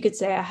guess you could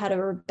say I had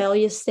a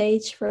rebellious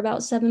stage for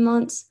about 7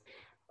 months.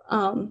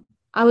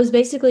 I was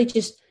basically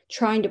just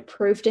trying to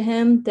prove to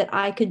him that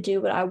I could do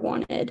what I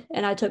wanted.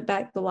 And I took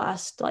back the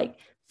last like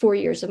 4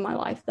 years of my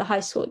life, the high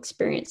school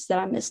experience that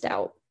I missed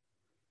out.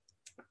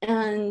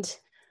 And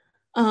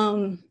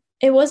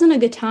it wasn't a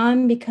good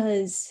time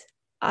because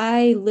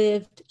I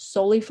lived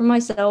solely for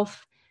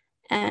myself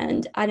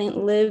and I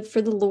didn't live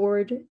for the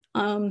Lord.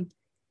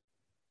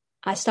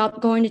 I stopped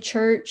going to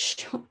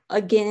church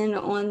again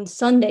on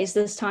Sundays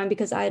this time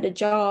because I had a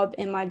job,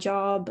 and my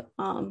job,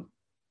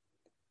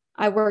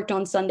 I worked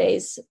on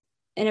Sundays.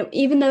 And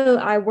even though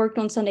I worked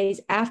on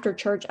Sundays after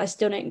church, I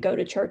still didn't go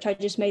to church. I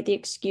just made the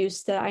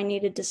excuse that I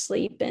needed to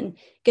sleep and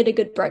get a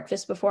good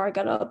breakfast before I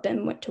got up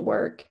and went to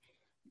work.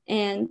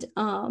 And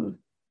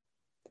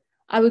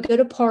I would go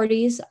to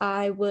parties.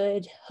 I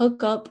would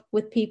hook up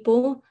with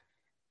people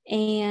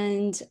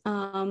and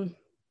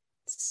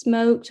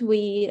smoked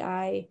weed.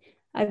 I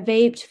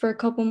vaped for a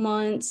couple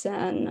months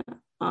and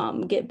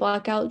get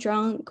blackout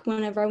drunk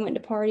whenever I went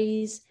to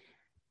parties.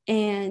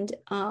 And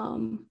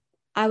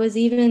I was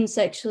even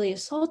sexually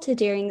assaulted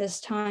during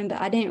this time, but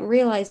I didn't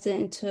realize it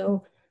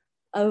until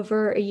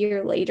over a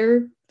year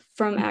later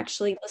from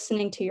actually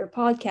listening to your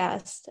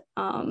podcast.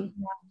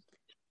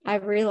 I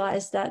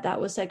realized that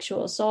that was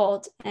sexual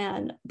assault,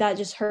 and that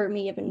just hurt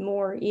me even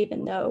more,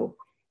 even though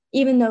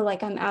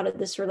like I'm out of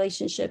this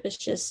relationship. It's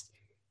just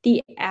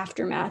the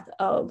aftermath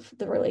of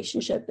the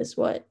relationship is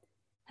what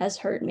has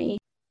hurt me.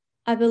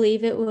 I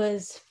believe it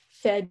was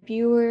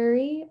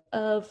February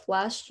of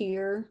last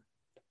year.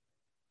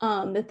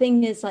 The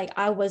thing is, like,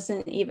 I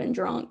wasn't even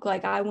drunk.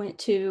 Like, I went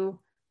to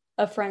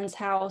a friend's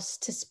house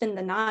to spend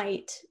the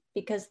night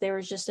because there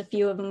was just a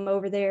few of them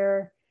over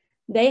there.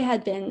 They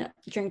had been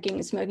drinking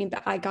and smoking,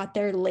 but I got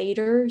there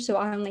later, so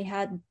I only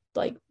had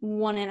like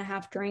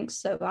 1.5 drinks,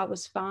 so I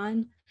was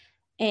fine.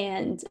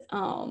 And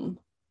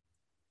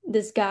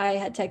this guy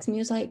had texted me. He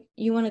was like,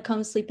 "You want to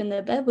come sleep in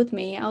the bed with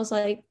me?" I was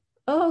like,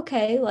 "Oh,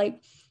 okay."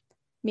 Like,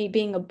 me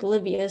being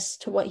oblivious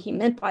to what he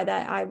meant by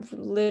that, I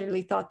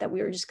literally thought that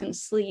we were just going to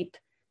sleep,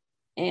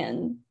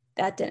 and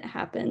that didn't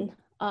happen.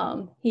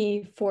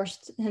 He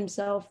forced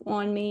himself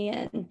on me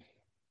and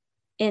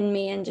in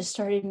me and just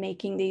started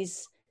making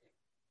these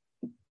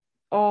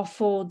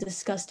awful,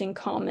 disgusting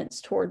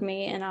comments toward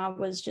me. And I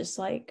was just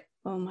like,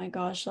 oh my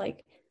gosh,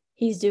 like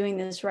he's doing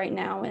this right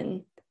now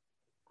and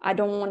I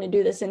don't want to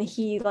do this. And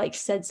he like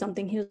said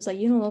something. He was like,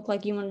 you don't look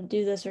like you want to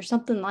do this or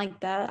something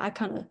like that. I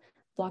kind of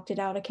blocked it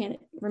out. I can't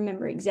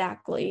remember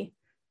exactly.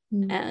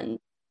 Mm. And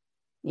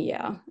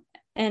yeah.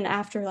 And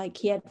after like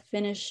he had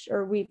finished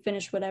or we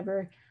finished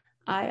whatever,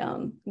 I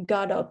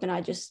got up and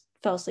I just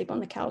fell asleep on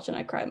the couch and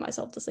I cried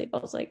myself to sleep. I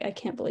was like, I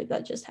can't believe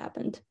that just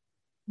happened.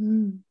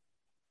 Mm.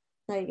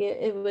 Like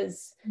it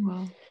was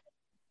Wow.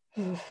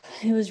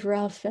 it was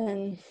rough.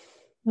 And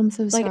I'm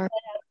so like sorry.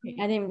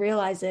 I didn't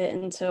realize it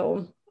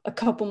until a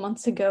couple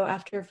months ago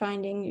after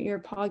finding your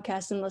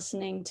podcast and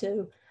listening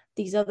to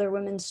these other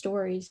women's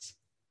stories.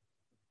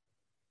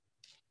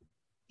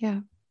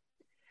 Yeah.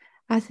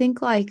 I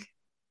think like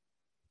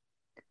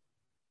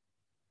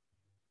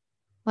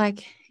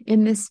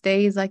in this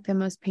phase, like the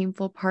most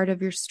painful part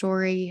of your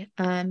story,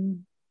 I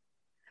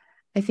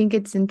think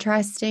it's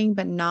interesting,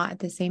 but not at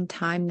the same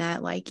time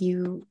that like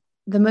the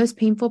most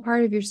painful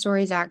part of your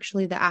story is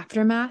actually the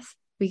aftermath,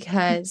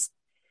 because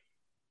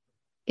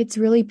it's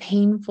really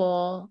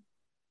painful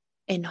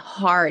and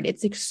hard.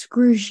 It's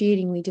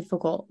excruciatingly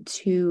difficult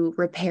to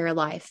repair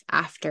life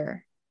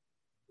after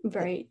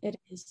Right, it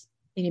is.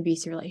 an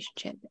abusive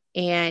relationship.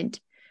 And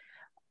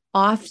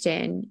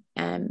often,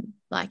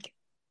 like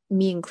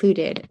me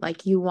included,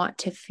 like you want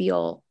to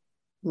feel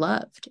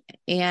loved.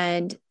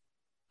 And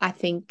I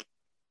think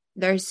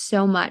there's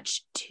so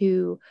much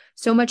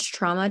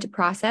trauma to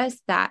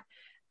process that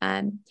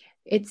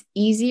it's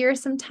easier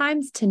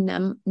sometimes to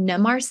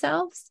numb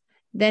ourselves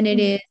than it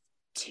is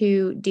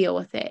to deal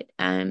with it.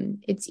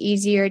 It's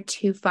easier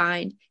to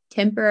find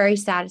temporary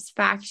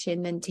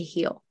satisfaction than to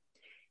heal.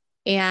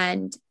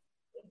 And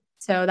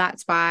so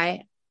that's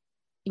why,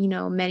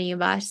 many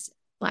of us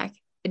like,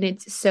 and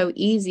it's so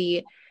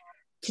easy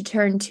to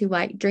turn to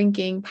like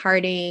drinking,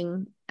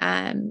 partying,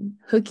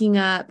 hooking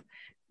up,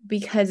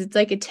 because it's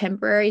like a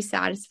temporary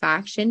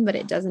satisfaction, but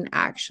it doesn't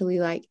actually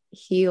like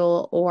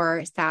heal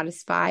or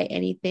satisfy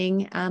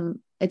anything.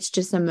 It's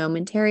just a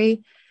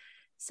momentary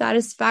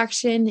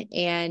satisfaction.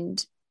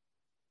 And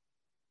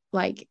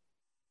like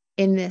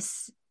in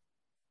this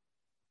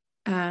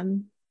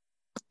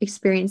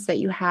experience that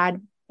you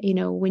had,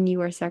 when you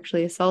were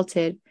sexually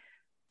assaulted,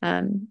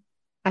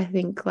 I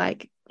think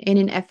like in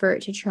an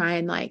effort to try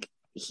and like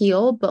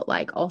heal, but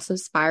like also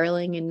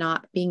spiraling and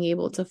not being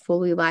able to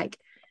fully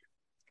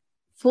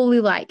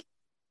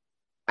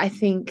I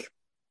think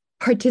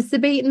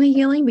participate in the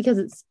healing,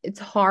 because it's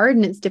hard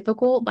and it's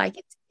difficult. Like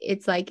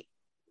it's like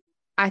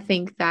I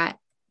think that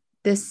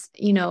this,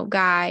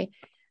 guy,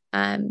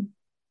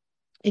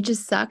 it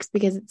just sucks,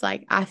 because it's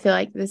like I feel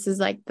like this is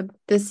like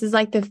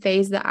the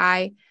phase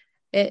that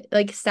it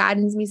like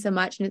saddens me so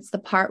much. And it's the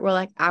part where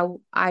like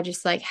I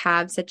just like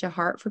have such a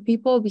heart for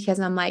people, because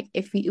I'm like,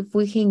 if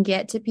we can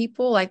get to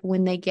people like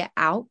when they get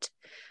out,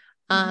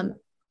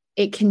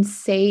 it can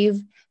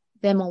save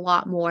them a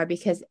lot more.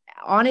 Because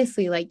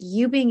honestly, like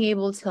you being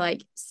able to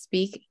like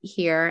speak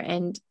here,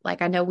 and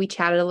like I know we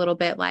chatted a little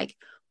bit like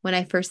when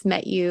I first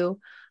met you,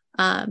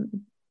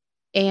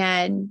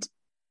 and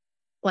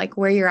like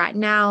where you're at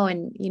now,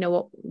 and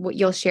what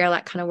you'll share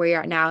like kind of where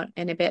you're at now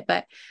in a bit,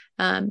 but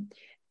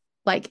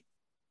like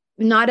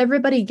not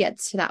everybody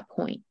gets to that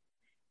point.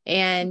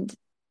 And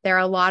there are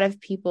a lot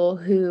of people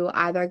who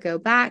either go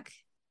back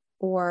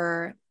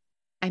or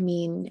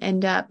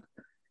end up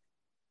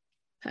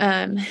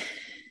on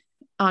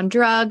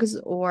drugs,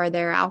 or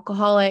they're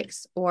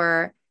alcoholics,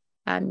 or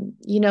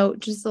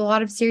just a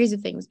lot of series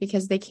of things,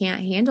 because they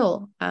can't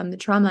handle the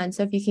trauma. And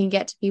so if you can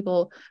get to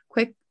people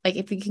quick, like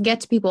if you can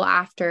get to people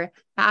after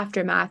the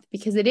aftermath,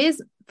 because it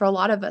is for a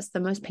lot of us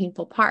the most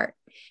painful part.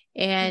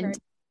 And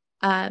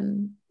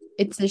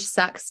it just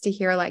sucks to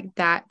hear like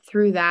that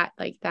through that,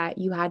 like that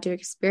you had to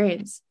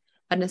experience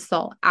an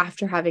assault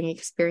after having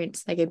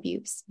experienced like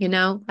abuse,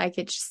 like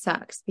it just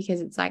sucks,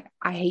 because it's like,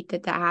 I hate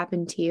that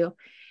happened to you.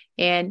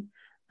 And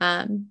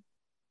that's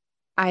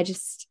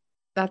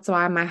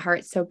why my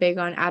heart's so big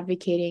on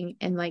advocating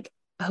and like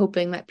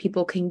hoping that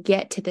people can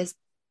get to this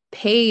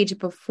page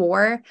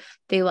before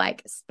they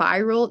like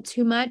spiral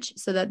too much,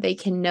 so that they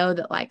can know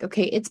that like,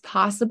 okay, it's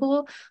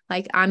possible.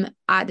 Like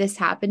this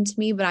happened to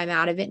me, but I'm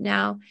out of it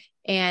now.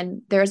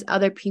 And there's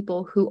other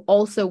people who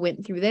also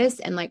went through this,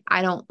 and like,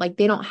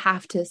 they don't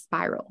have to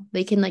spiral.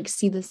 They can like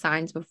see the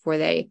signs before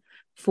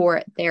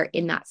they're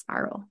in that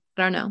spiral.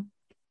 I don't know.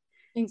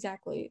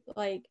 Exactly.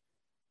 Like,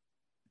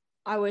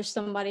 I wish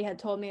somebody had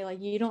told me,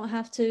 like, you don't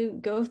have to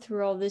go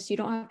through all this. You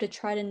don't have to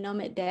try to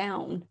numb it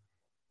down.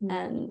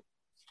 And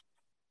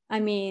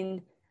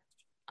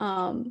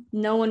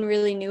no one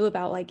really knew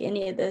about like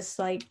any of this.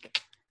 Like,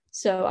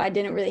 so I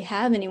didn't really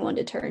have anyone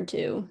to turn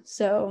to.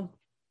 So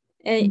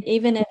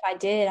even if I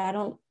did,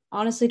 I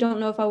honestly don't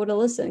know if I would have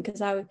listened,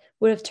 because I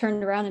would have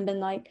turned around and been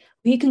like,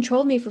 he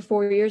controlled me for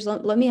 4 years.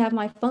 Let me have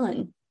my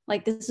fun.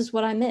 Like, this is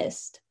what I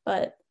missed.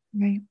 But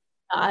Right.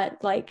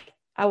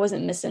 I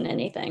wasn't missing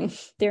anything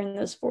during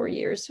those 4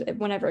 years,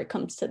 whenever it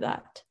comes to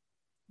that.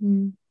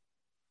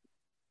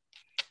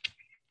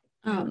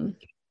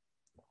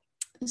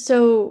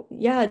 So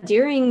yeah,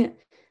 during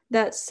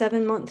that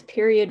 7-month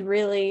period,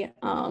 really,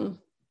 I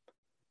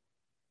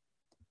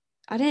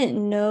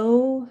didn't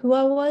know who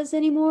I was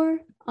anymore.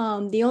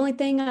 The only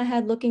thing I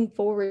had looking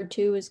forward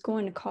to was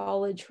going to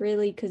college,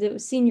 really, because it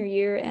was senior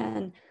year,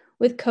 and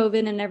with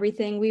COVID and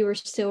everything, we were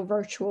still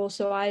virtual.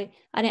 So I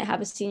didn't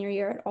have a senior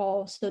year at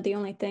all. So the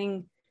only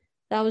thing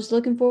that I was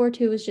looking forward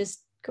to was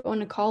just going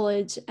to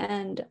college.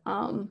 And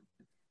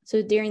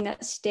so during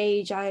that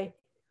stage,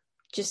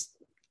 just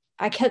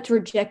I kept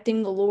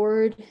rejecting the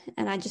Lord,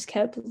 and I just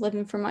kept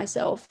living for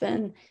myself.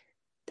 And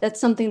that's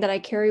something that I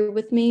carry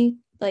with me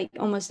like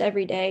almost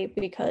every day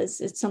because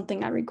it's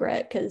something I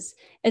regret, because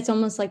it's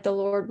almost like the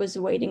Lord was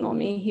waiting on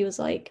me. He was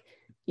like,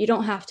 you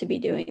don't have to be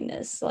doing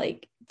this.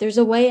 Like, there's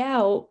a way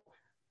out,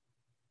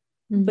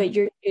 but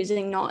you're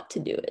choosing not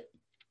to do it.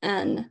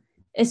 And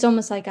it's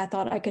almost like I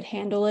thought I could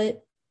handle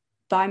it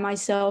by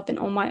myself and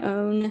on my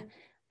own.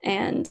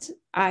 And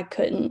I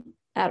couldn't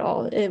at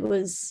all. It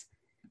was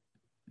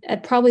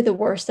probably the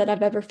worst that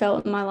I've ever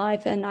felt in my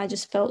life. And I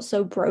just felt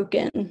so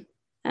broken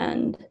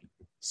and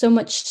so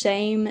much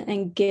shame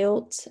and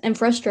guilt and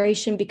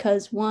frustration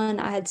because, one,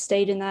 I had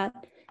stayed in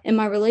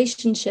my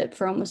relationship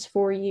for almost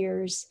 4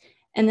 years,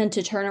 and then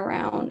to turn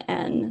around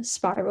and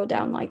spiral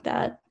down like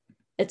that,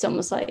 it's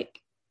almost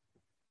like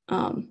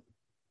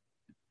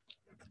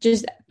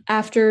just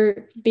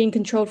after being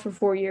controlled for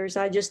 4 years,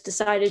 I just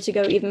decided to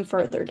go even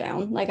further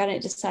down. Like, I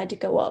didn't decide to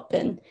go up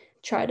and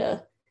try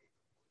to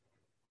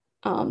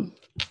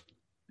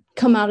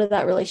come out of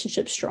that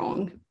relationship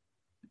strong.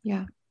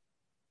 Yeah.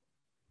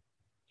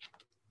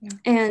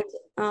 And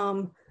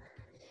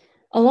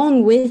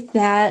along with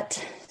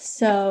that,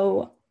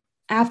 so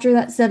after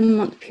that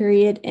 7-month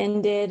period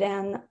ended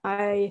and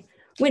I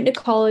went to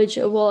college,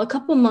 well, a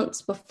couple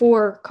months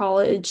before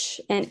college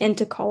and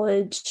into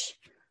college,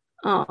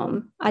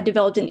 I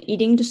developed an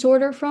eating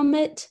disorder from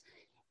it.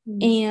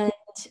 And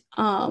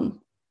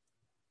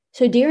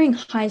so during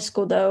high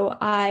school, though,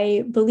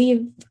 I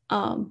believe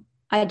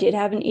I did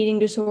have an eating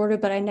disorder,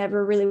 but I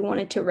never really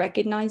wanted to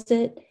recognize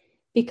it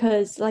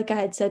because, like I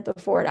had said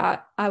before,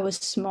 I was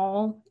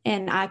small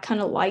and I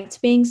kind of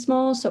liked being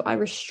small. So I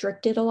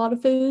restricted a lot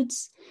of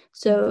foods.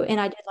 So, and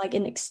I did like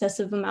an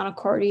excessive amount of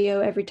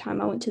cardio every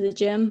time I went to the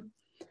gym.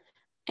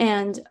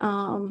 And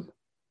I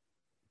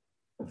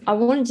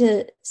wanted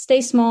to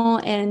stay small,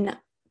 and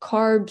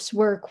carbs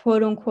were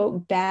quote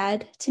unquote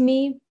bad to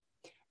me.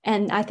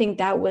 And I think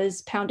that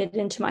was pounded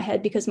into my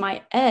head because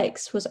my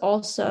ex was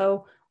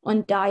also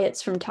on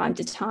diets from time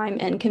to time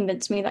and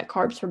convinced me that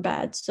carbs were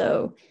bad.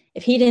 So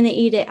if he didn't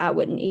eat it, I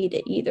wouldn't eat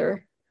it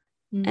either.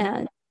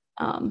 And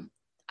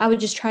I would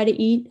just try to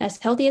eat as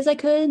healthy as I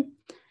could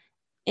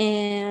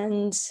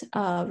and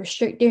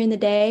restrict during the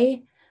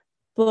day.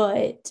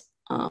 But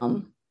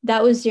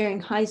that was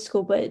during high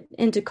school. But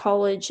into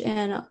college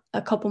and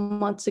a couple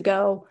months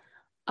ago,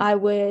 I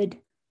would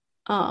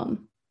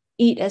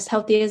eat as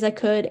healthy as I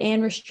could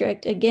and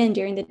restrict again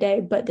during the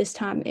day, but this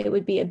time it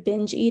would be a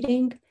binge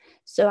eating.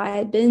 So I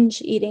had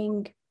binge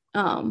eating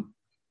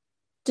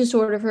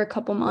disorder for a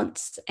couple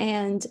months,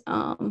 and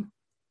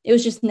it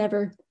was just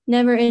never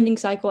ending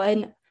cycle.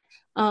 And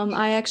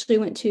I actually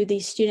went to the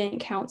student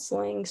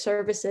counseling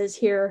services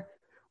here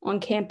on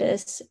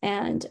campus,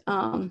 and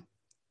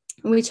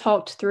we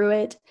talked through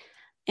it.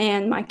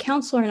 And my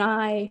counselor and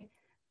I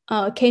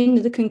came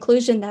to the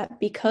conclusion that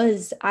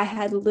because I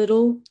had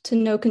little to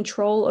no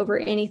control over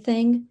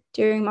anything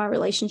during my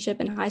relationship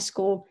in high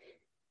school,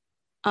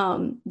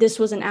 this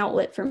was an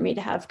outlet for me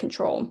to have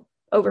control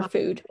over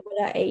food,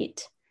 what I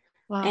ate.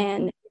 Wow.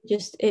 And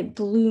just, it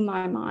blew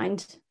my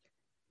mind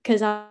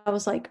because I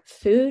was like,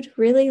 food,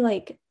 really?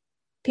 Like,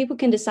 people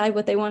can decide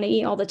what they want to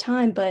eat all the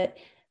time, but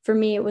for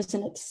me, it was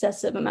an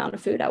excessive amount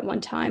of food at one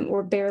time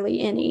or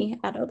barely any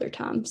at other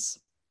times.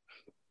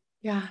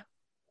 Yeah.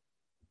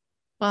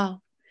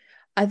 Wow.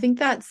 I think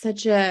that's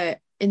that's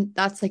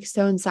like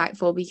so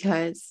insightful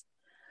because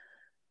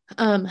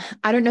I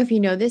don't know if you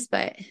know this,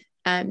 but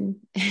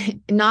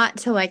not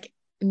to like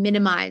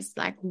minimize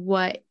like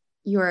what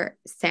you're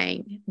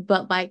saying,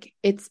 but like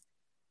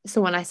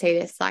so when I say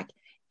this, like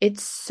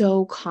it's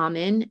so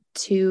common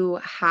to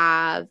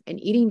have an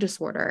eating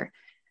disorder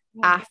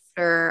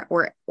after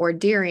or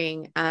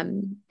during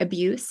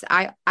abuse.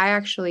 I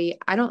actually,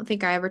 I don't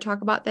think I ever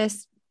talk about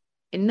this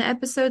in the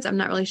episodes. I'm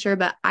not really sure,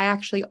 but I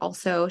actually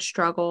also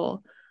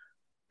struggle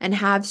and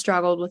have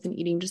struggled with an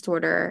eating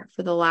disorder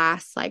for the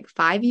last like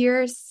 5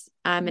 years.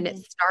 And it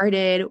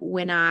started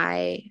when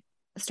I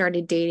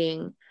started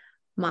dating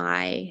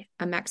my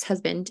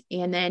ex-husband.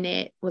 And then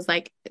it was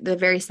like the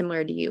very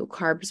similar to you.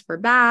 Carbs were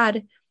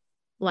bad.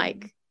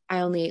 Like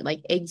I only ate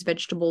like eggs,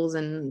 vegetables,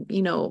 and,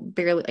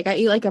 barely like I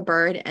eat like a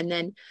bird.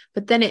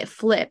 But then it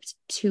flipped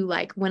to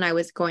like when I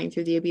was going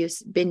through the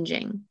abuse,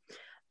 binging.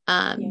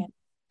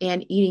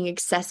 And eating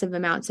excessive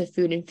amounts of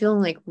food and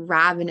feeling like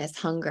ravenous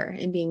hunger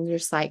and being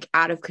just like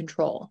out of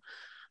control.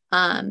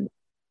 And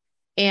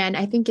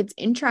I think it's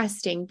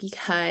interesting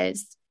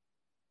because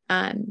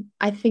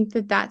I think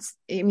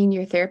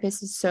your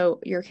therapist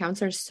your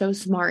counselor is so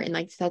smart, and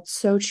like, that's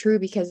so true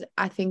because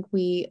I think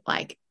we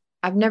like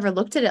I've never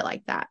looked at it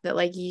like that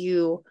like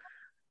you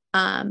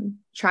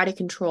try to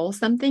control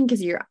something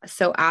because you're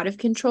so out of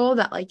control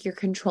that like you're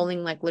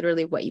controlling like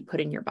literally what you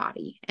put in your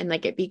body, and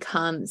like it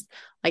becomes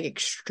like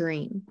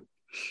extreme.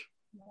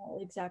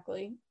 Yeah,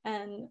 exactly.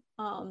 And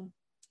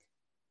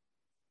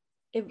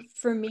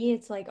for me,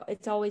 it's like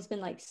it's always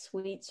been like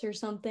sweets or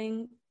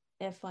something.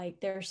 If like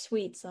there's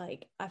sweets,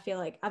 like I feel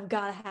like I've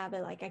got to have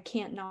it, like I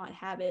can't not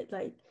have it,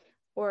 like,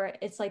 or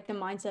it's like the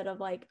mindset of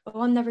like,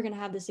 oh, I'm never gonna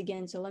have this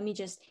again, so let me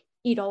just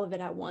eat all of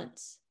it at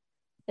once.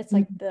 It's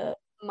like the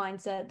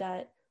mindset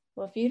that,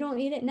 well, if you don't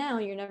eat it now,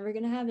 you're never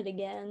gonna have it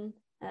again.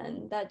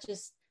 And that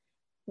just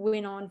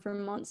went on for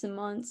months and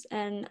months,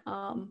 and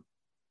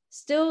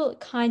still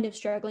kind of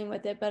struggling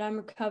with it, but I'm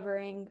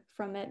recovering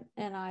from it,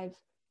 and I've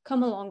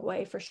come a long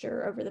way for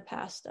sure over the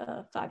past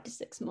 5 to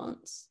 6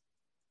 months.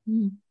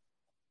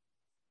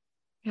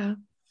 Yeah.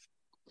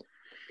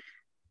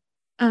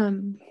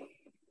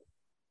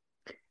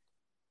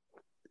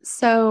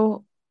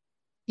 So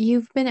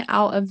you've been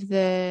out of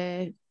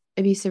the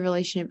abusive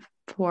relationship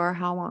for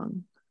how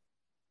long?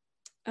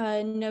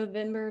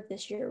 November of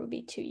this year would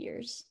be 2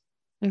 years.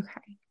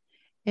 Okay.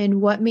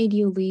 And what made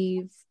you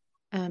leave?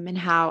 And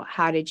how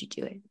did you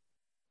do it?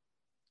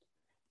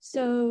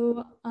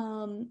 So,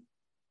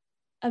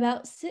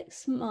 about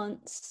 6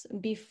 months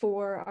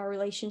before our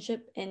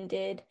relationship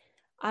ended,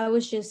 I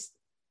was just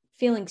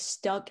feeling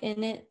stuck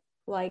in it.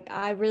 Like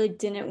I really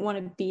didn't want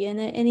to be in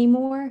it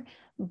anymore,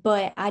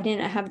 but I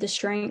didn't have the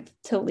strength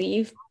to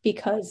leave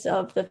because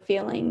of the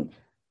feeling,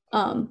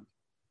 um,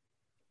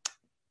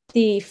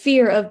 the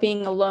fear of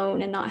being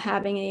alone and not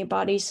having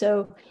anybody.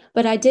 So,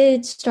 but I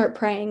did start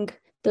praying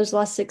those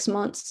last 6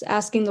 months,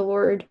 asking the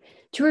Lord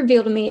to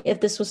reveal to me if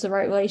this was the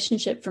right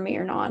relationship for me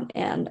or not.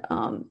 And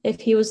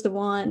if he was the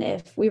one,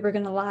 if we were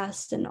going to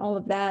last and all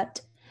of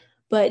that.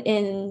 But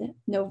in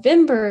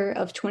November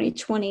of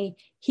 2020,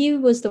 he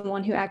was the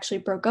one who actually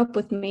broke up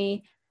with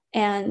me.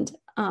 And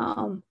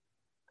I'm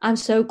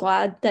so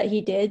glad that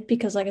he did,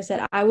 because like I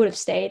said, I would have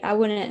stayed. I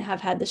wouldn't have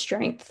had the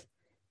strength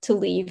to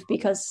leave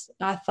because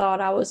I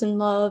thought I was in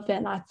love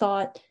and I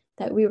thought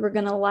that we were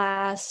going to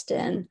last,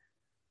 and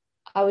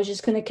I was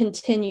just going to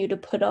continue to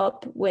put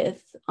up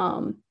with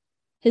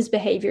his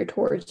behavior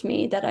towards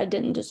me that I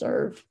didn't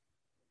deserve.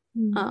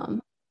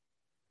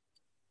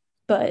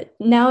 But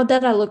now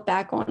that I look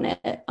back on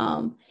it,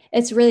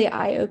 it's really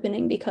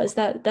eye-opening, because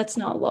that's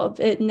not love.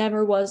 It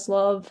never was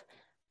love.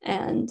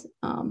 And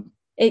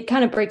it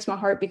kind of breaks my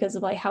heart because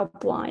of like how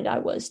blind I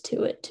was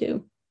to it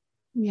too.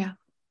 Yeah.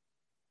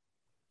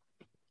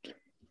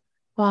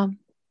 Well,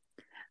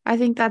 I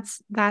think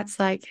that's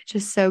like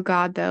just so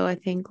God though. I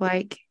think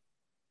like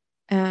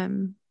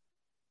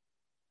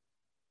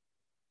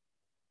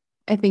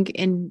I think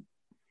in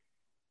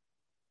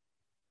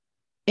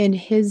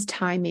his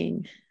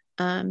timing,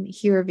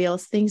 he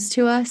reveals things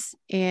to us,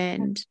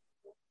 and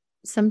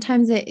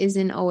sometimes it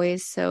isn't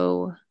always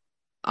so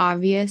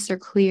obvious or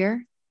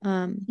clear.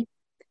 And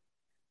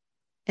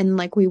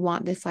like we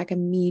want this like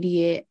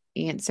immediate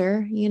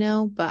answer,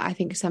 but I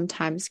think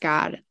sometimes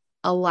God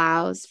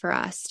allows for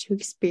us to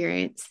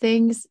experience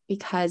things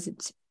because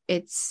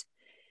it's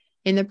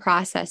in the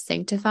process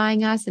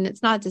sanctifying us. And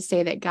it's not to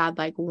say that God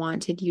like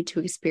wanted you to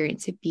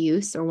experience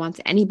abuse or wants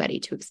anybody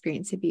to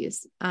experience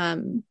abuse.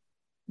 But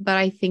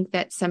I think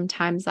that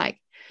sometimes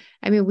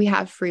we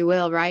have free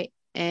will, right?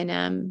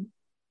 And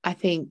I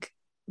think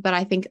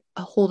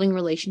holding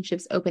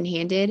relationships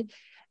open-handed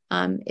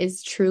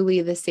is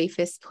truly the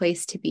safest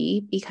place to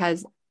be,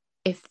 because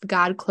if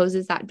God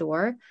closes that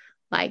door,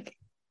 like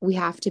we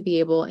have to be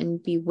able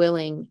and be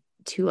willing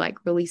to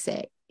like release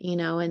it,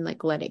 and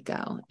like let it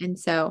go. And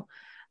so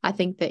I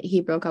think that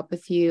he broke up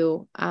with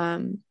you.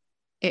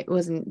 It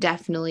wasn't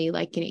definitely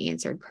like an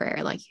answered prayer,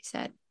 like you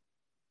said.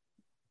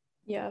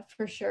 Yeah,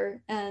 for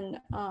sure. And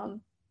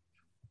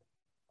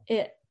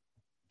it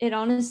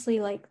honestly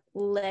like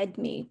led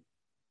me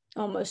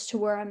almost to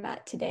where I'm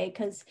at today,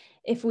 because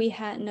if we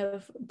hadn't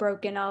have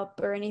broken up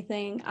or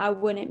anything, I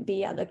wouldn't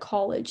be at the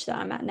college that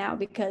I'm at now,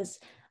 because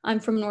I'm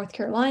from North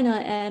Carolina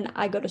and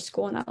I go to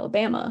school in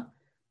Alabama.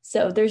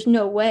 So there's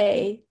no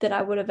way that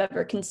I would have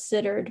ever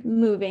considered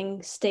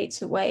moving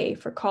states away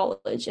for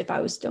college if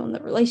I was still in the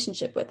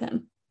relationship with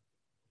him.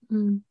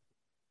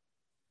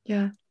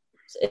 Yeah.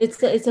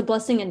 It's a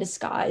blessing in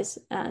disguise,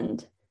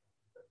 and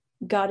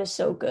God is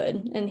so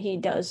good, and he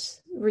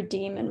does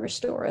redeem and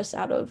restore us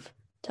out of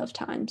tough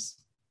times.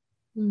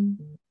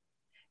 And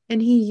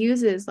he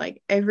uses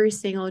like every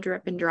single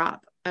drip and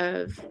drop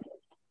of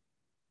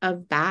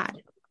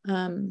bad.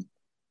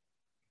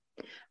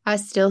 I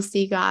still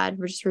see God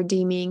just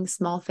redeeming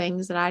small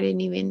things that I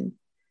didn't even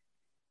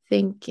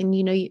think. And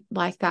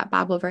like that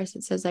Bible verse,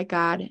 it says that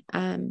God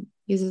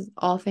uses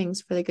all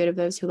things for the good of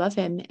those who love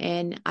him.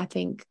 And I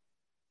think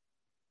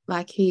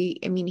like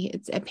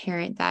it's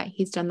apparent that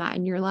he's done that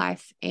in your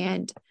life,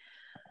 and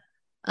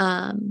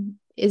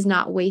is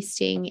not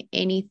wasting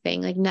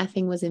anything. Like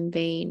nothing was in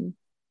vain,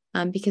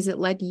 because it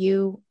led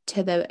you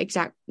to the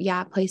exact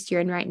place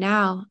you're in right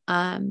now.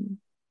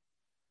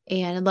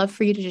 And I'd love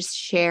for you to just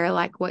share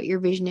like what your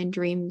vision and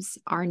dreams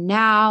are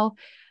now,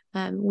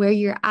 where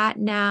you're at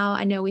now.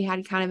 I know we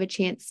had kind of a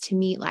chance to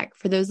meet, like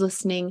for those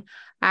listening,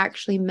 I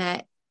actually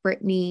met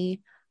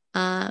Brittany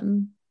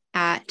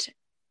at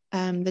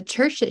the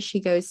church that she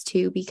goes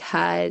to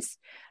because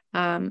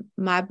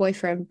my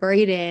boyfriend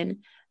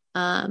Braden,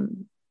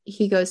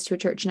 he goes to a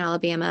church in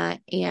Alabama,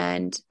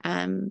 and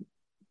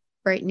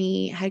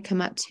Brittany had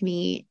come up to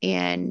me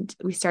and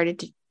we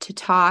started to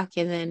talk,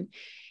 and then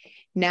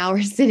now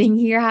we're sitting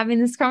here having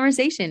this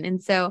conversation.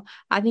 And so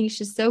I think it's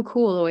just so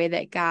cool the way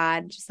that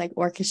God just like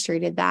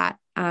orchestrated that.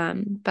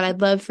 But I'd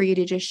love for you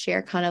to just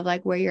share kind of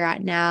like where you're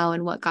at now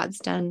and what God's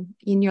done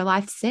in your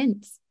life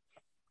since.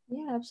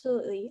 Yeah,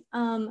 absolutely.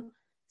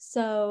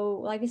 So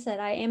like I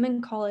said, I am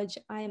in college.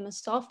 I am a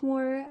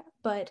sophomore,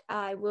 but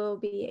I will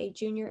be a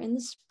junior in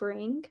the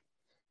spring.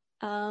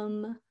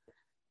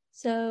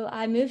 So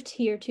I moved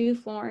here to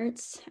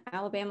Florence,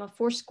 Alabama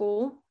for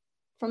school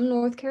from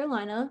North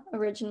Carolina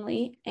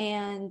originally.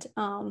 And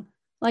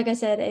like I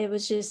said,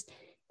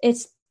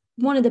 it's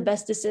one of the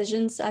best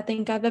decisions I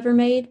think I've ever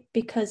made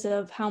because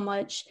of how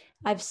much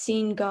I've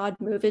seen God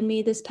move in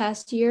me this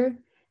past year.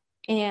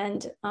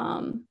 And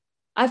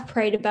I've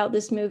prayed about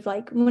this move,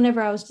 like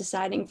whenever I was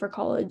deciding for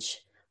college,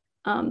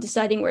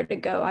 deciding where to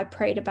go, I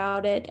prayed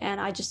about it,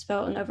 and I just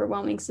felt an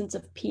overwhelming sense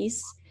of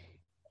peace.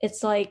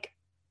 It's like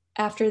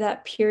after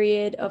that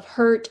period of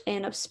hurt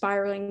and of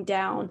spiraling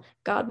down,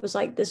 God was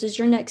like, this is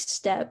your next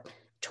step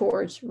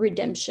towards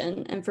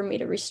redemption and for me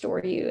to restore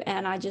you.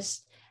 And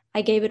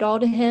I gave it all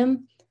to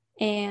him.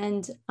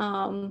 And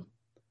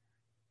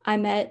I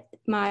met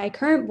my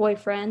current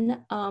boyfriend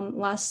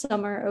last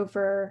summer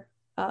over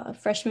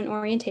freshman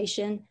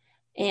orientation,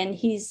 and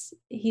he's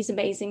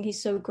amazing.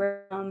 He's so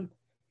great.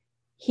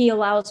 He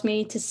allows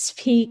me to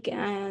speak,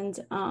 and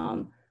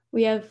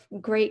we have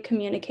great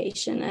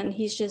communication, and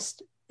he's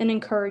just an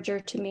encourager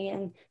to me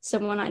and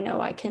someone I know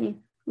I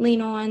can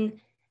lean on.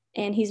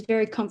 And he's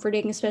very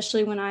comforting,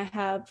 especially when I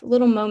have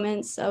little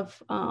moments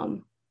of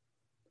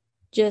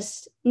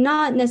just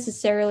not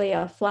necessarily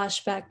a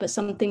flashback, but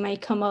something may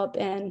come up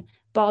and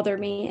bother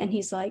me. And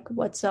he's like,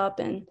 what's up?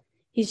 And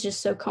he's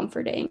just so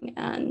comforting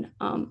and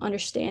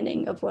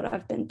understanding of what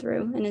I've been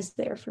through and is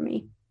there for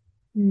me.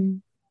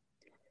 Mm.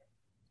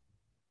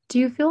 Do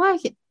you feel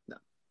like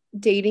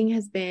dating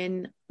has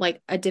been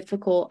like a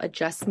difficult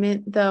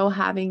adjustment though,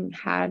 having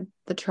had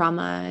the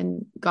trauma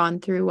and gone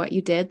through what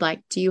you did?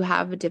 Like, do you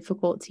have a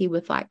difficulty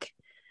with like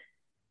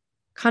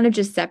kind of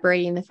just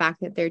separating the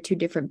fact that they're two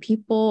different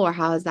people, or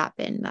how has that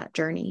been, that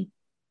journey?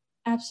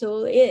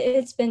 Absolutely.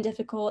 It's been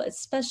difficult,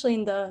 especially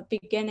in the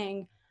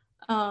beginning,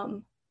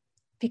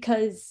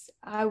 because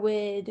I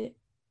would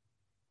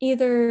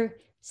either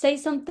say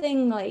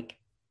something like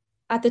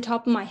at the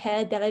top of my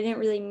head that I didn't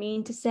really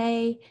mean to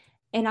say,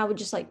 and I would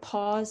just like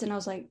pause, and I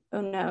was like,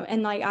 oh no.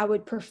 And like I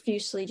would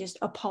profusely just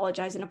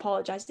apologize and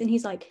apologize. And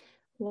he's like,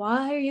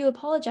 why are you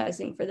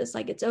apologizing for this?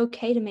 Like, it's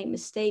okay to make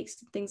mistakes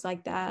and things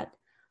like that.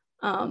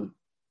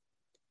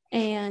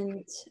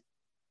 And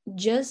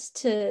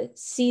just to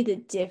see the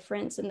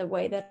difference in the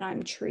way that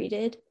I'm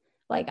treated,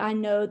 like I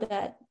know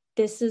that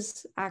this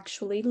is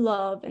actually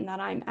love and that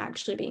I'm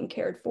actually being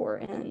cared for.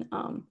 And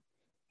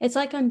it's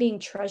like I'm being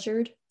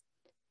treasured.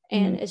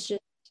 And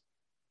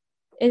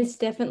it's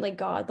definitely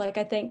God. Like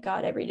I thank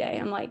God every day.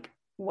 I'm like,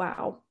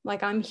 wow,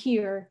 like I'm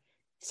here.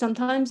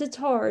 Sometimes it's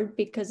hard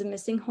because of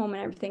missing home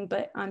and everything,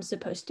 but I'm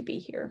supposed to be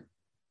here.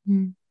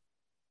 Mm.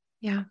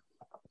 Yeah.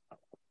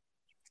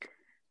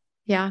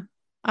 Yeah.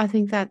 I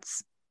think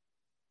that's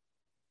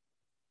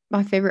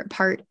my favorite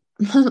part.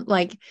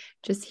 Like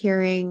just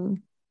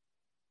hearing,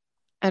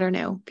 I don't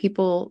know,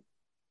 people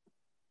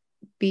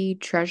be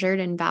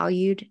treasured and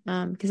valued.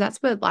 Because that's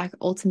what like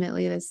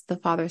ultimately is the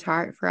Father's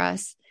heart for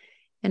us.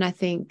 And I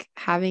think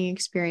having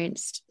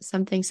experienced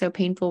something so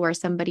painful where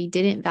somebody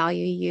didn't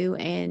value you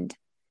and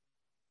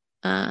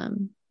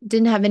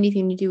didn't have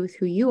anything to do with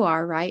who you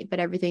are, right? But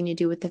everything to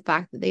do with the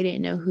fact that they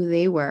didn't know who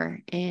they were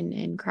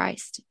in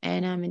Christ.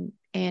 And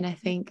I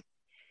think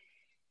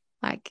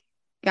like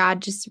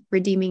God just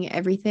redeeming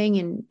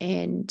everything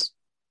and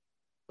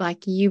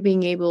like you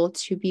being able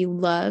to be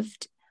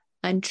loved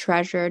and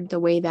treasured the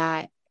way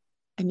that,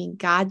 I mean,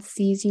 God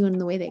sees you, and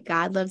the way that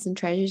God loves and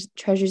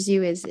treasures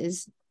you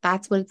is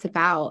that's what it's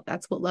about.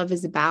 That's what love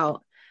is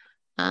about.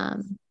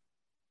 And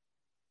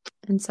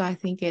so I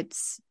think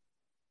it's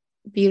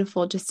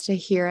beautiful just to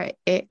hear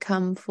it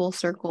come full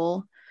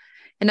circle.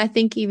 And I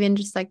think even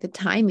just like the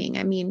timing,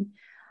 I mean,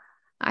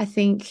 I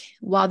think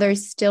while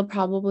there's still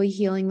probably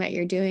healing that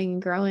you're doing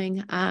and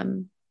growing, I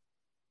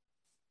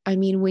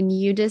mean, when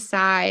you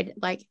decide,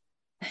 like,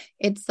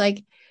 it's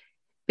like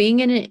being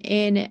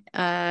in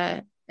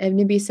an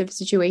abusive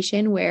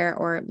situation where,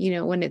 or, you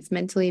know, when it's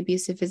mentally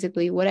abusive,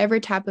 physically, whatever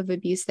type of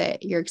abuse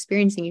that you're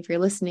experiencing, if you're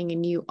listening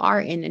and you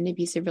are in an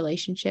abusive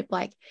relationship,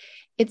 like,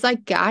 it's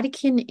like God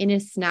can, in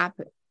a snap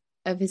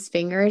of his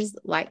fingers,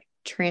 like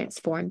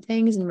transform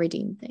things and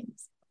redeem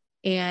things.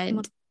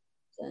 And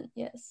 100%,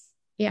 yes.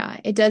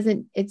 yeah,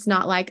 it's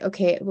not like,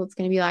 okay, well, it's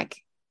going to be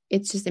like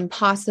it's just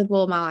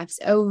impossible. My life's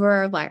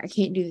over. Like, I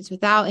can't do this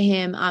without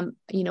him. I'm,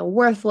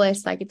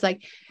 worthless. Like, it's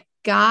like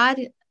God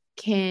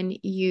can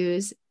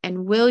use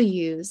and will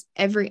use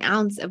every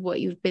ounce of what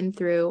you've been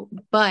through,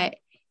 but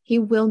he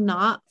will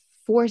not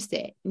force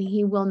it, and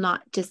he will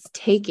not just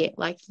take it.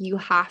 Like, you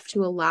have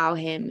to allow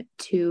him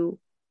to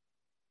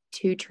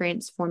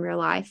transform your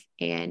life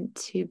and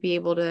to be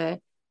able to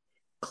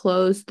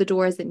close the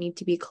doors that need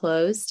to be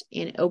closed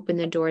and open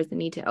the doors that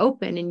need to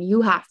open, and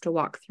you have to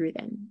walk through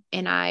them.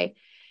 And I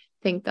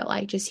think that,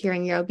 like, just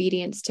hearing your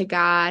obedience to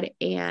God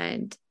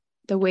and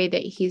the way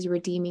that he's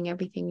redeeming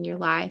everything in your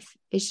life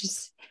is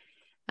just,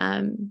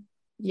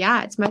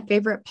 it's my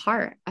favorite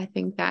part. I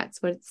think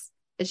that's what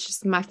it's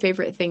just my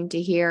favorite thing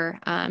to hear.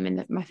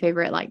 And my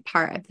favorite, like,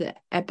 part of the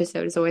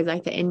episode is always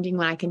like the ending,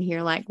 when I can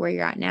hear like where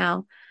you're at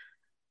now.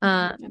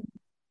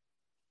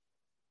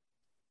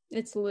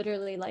 It's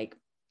literally like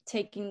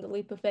taking the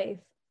leap of faith.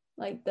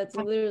 Like, that's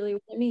literally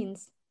what it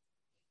means.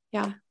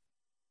 Yeah.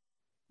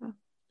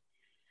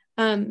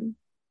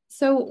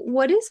 So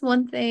what is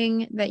one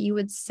thing that you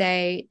would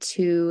say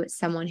to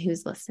someone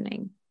who's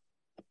listening?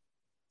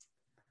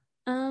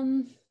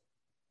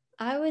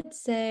 I would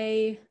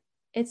say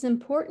it's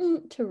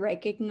important to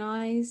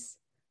recognize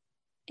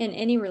in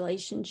any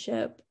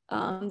relationship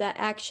that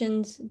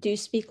actions do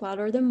speak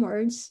louder than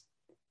words,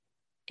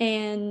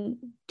 and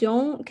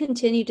don't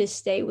continue to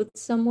stay with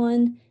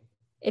someone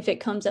if it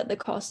comes at the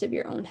cost of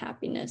your own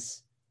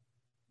happiness.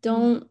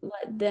 Don't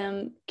let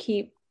them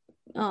keep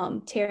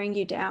tearing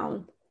you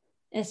down,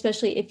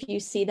 especially if you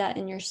see that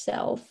in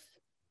yourself,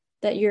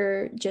 that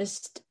you're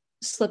just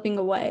slipping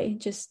away.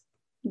 Just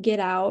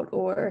get out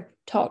or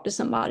talk to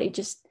somebody.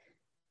 Just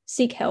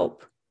seek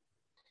help.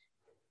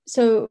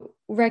 So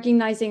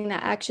recognizing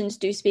that actions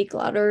do speak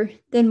louder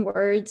than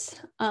words.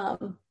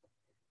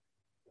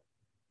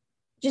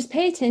 Just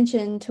pay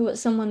attention to what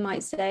someone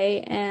might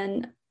say.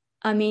 And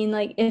I mean,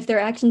 like, if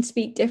their actions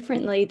speak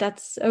differently,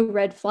 that's a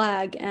red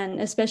flag. And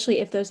especially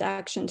if those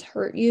actions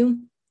hurt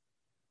you,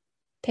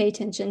 pay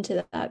attention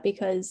to that,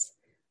 because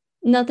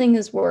nothing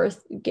is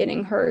worth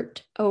getting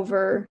hurt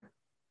over.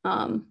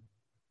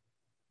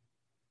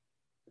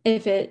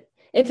 If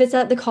it's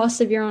at the cost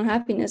of your own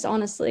happiness,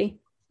 honestly,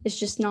 it's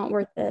just not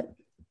worth it.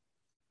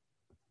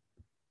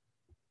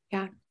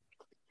 Yeah.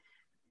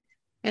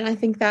 And I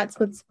think that's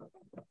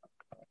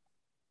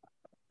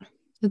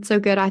so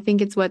good. I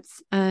think it's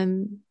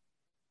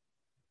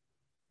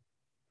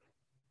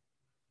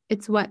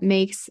what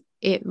makes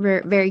it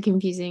very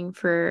confusing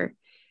for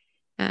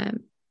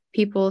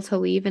people to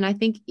leave. And I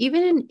think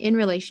even in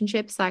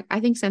relationships, like, I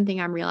think something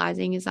I'm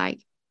realizing is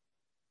like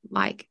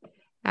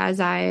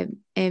as I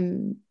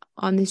am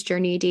on this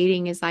journey of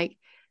dating is like,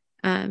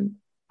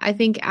 I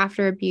think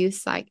after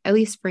abuse, like, at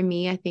least for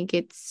me, I think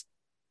it's,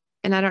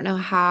 and I don't know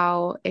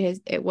how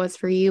it was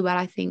for you, but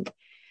I think,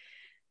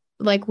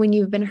 like, when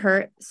you've been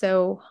hurt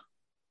so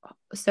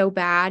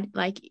bad,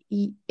 like,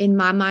 in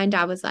my mind,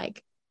 I was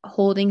like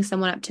holding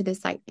someone up to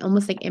this, like,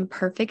 almost like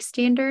imperfect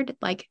standard,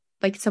 like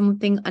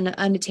something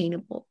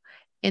unattainable.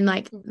 And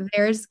like,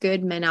 there's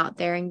good men out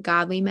there and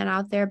godly men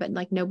out there, but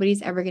like,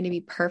 nobody's ever going to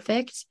be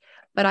perfect.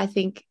 But I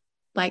think,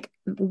 like,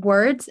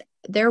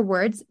 their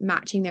words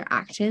matching their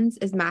actions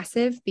is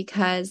massive,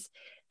 because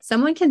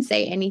someone can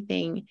say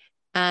anything.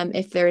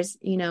 If there's,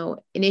 an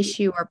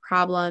issue or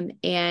problem,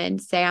 and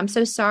say, I'm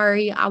so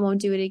sorry, I won't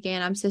do it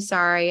again. I'm so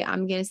sorry.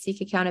 I'm going to seek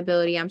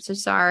accountability. I'm so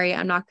sorry.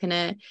 I'm not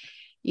going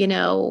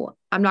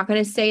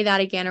to say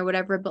that again or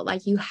whatever. But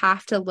like, you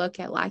have to look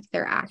at like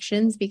their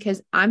actions,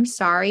 because I'm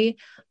sorry,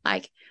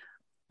 like,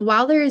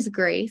 while there is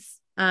grace,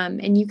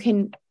 and you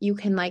can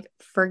like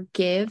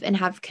forgive and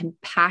have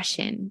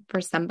compassion for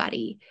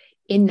somebody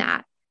in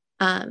that.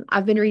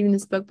 I've been reading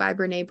this book by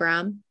Brené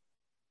Brown.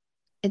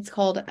 It's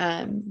called,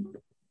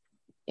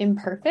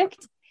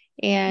 Imperfect,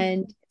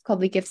 and it's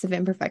called The Gifts of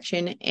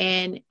Imperfection.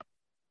 And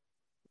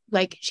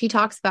like, she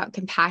talks about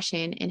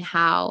compassion and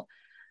how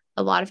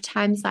a lot of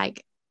times,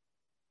 like,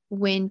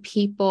 when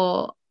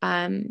people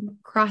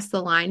cross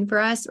the line for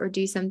us or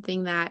do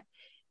something that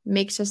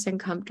makes us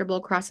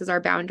uncomfortable, crosses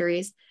our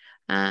boundaries,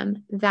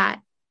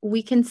 that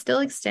we can still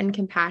extend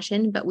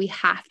compassion, but we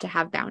have to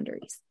have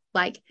boundaries.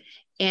 Like,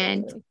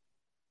 and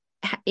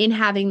in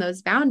having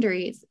those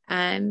boundaries,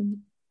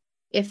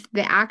 if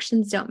the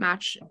actions don't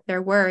match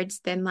their words,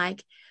 then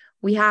like,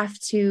 we have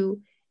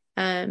to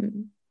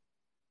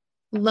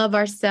love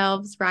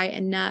ourselves right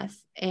enough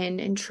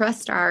and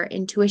trust our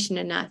intuition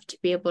enough to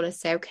be able to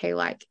say, okay,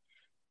 like,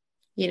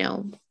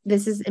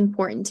 this is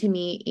important to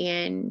me,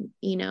 and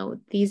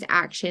these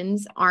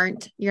actions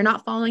you're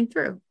not following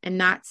through, and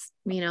that's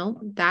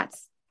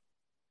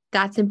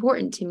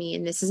important to me,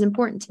 and this is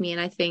important to me.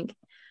 And I think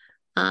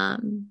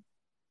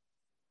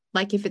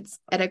like, if it's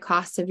at a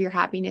cost of your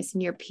happiness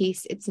and your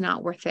peace, it's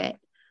not worth it.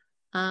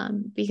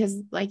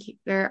 Because like,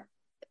 you're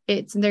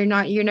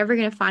never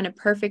going to find a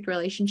perfect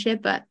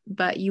relationship,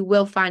 but you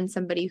will find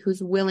somebody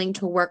who's willing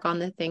to work on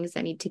the things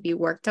that need to be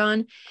worked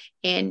on,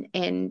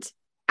 and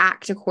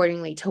act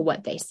accordingly to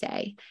what they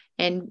say.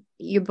 And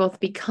you're both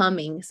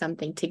becoming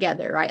something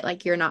together, right?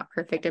 Like you're not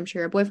perfect. I'm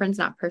sure your boyfriend's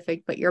not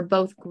perfect, but you're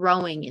both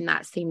growing in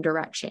that same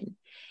direction.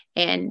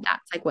 And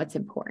that's like what's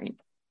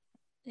important.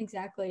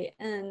 Exactly.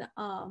 And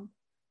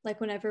like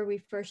whenever we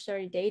first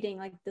started dating,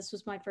 like this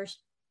was my first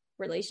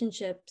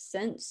relationship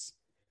since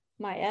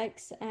my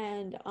ex.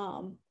 And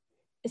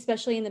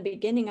especially in the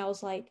beginning, I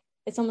was like,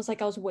 it's almost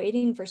like I was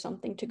waiting for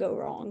something to go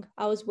wrong.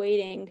 I was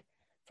waiting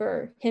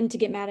for him to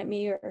get mad at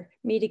me or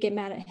me to get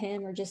mad at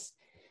him or just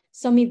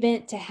some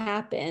event to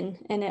happen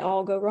and it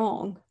all go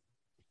wrong,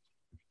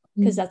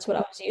 because that's what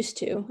I was used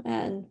to.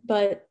 And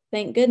but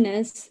thank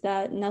goodness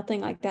that nothing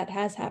like that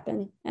has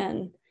happened.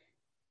 And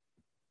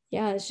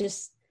yeah, it's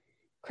just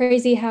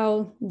crazy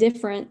how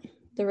different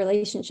the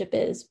relationship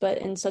is, but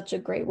in such a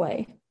great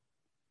way.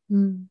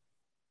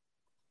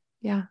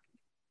 Yeah.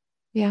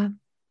 Yeah.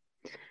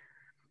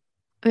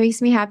 It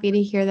makes me happy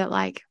to hear that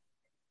like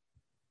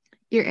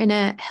you're in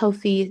a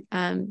healthy,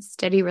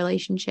 steady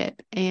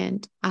relationship.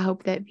 And I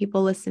hope that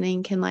people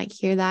listening can like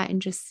hear that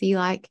and just see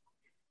like,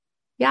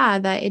 yeah,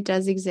 that it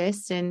does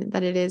exist and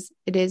that it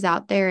is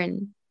out there.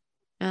 And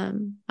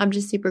I'm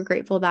just super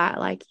grateful that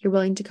like you're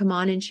willing to come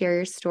on and share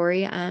your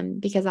story.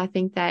 Because I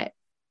think that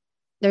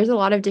there's a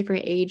lot of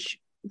different age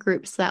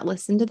groups that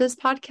listen to this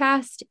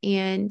podcast,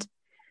 and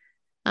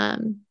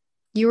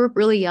you were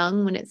really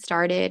young when it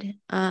started.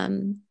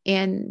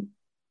 And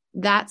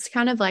that's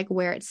kind of like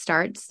where it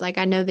starts. Like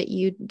I know that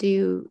you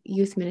do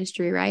youth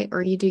ministry, right? Or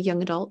you do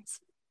young adults.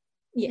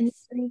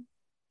 Yes.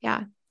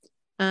 Yeah.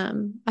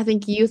 I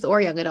think youth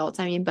or young adults,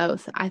 I mean,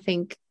 both. I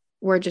think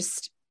we're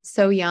just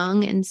so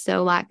young and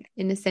so like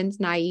in a sense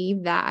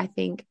naive that I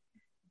think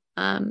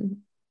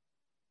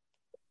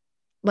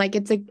like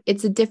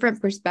it's a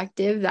different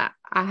perspective that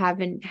I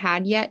haven't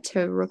had yet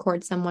to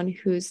record someone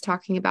who's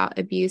talking about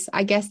abuse.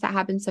 I guess that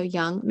happened so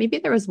young. Maybe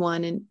there was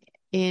one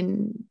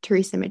in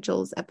Teresa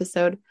Mitchell's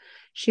episode.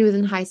 She was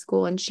in high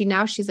school and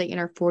she's like in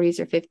her 40s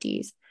or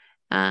 50s.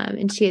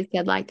 And she had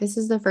said like, this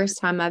is the first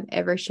time I've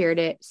ever shared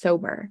it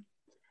sober.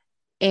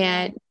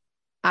 And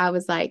I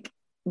was like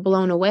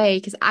blown away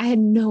because I had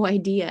no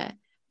idea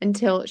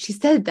until she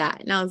said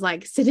that. And I was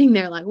like sitting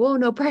there like, whoa,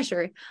 no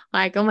pressure.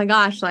 Like, oh my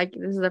gosh, like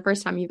this is the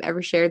first time you've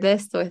ever shared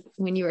this with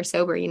when you were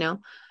sober, you know?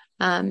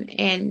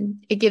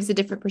 And it gives a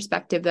different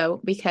perspective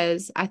though,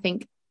 because I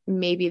think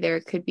maybe there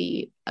could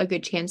be a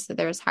good chance that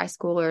there's high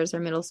schoolers or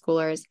middle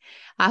schoolers.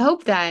 I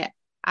hope that,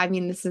 I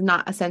mean, this is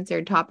not a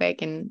censored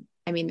topic. And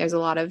I mean, there's a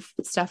lot of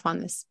stuff on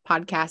this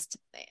podcast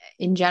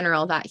in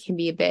general that can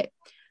be a bit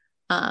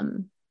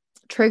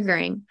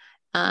triggering.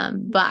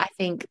 But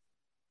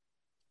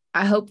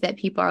I hope that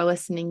people are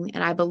listening,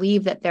 and I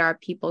believe that there are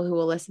people who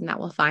will listen that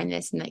will find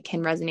this and that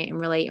can resonate and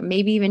relate, or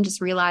maybe even just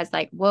realize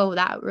like, whoa,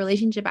 that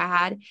relationship I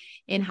had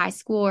in high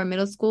school or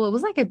middle school, it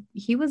was like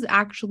he was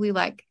actually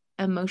like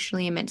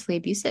emotionally and mentally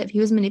abusive. He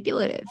was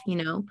manipulative, you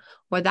know,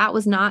 or that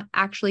was not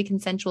actually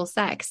consensual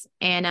sex,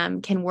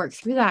 and can work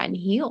through that and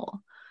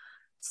heal.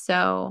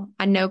 So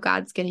I know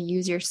God's going to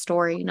use your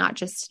story, not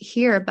just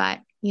here, but,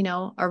 you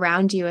know,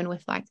 around you and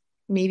with like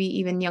maybe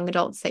even young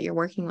adults that you're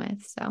working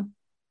with. So,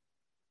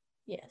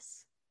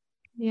 yes.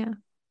 Yeah.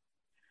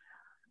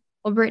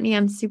 Well, Brittany,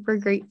 I'm super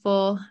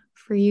grateful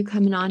for you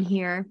coming on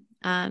here.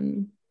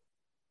 Thank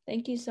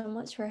you so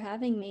much for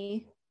having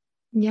me.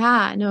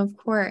 Yeah, no, of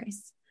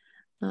course.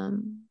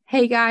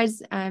 Hey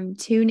guys,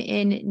 tune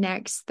in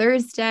next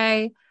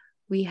Thursday.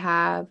 We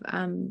have,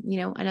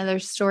 another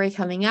story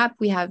coming up.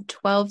 We have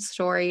 12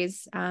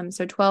 stories,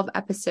 so 12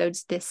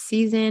 episodes this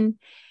season.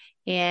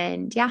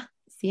 And yeah,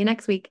 see you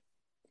next week.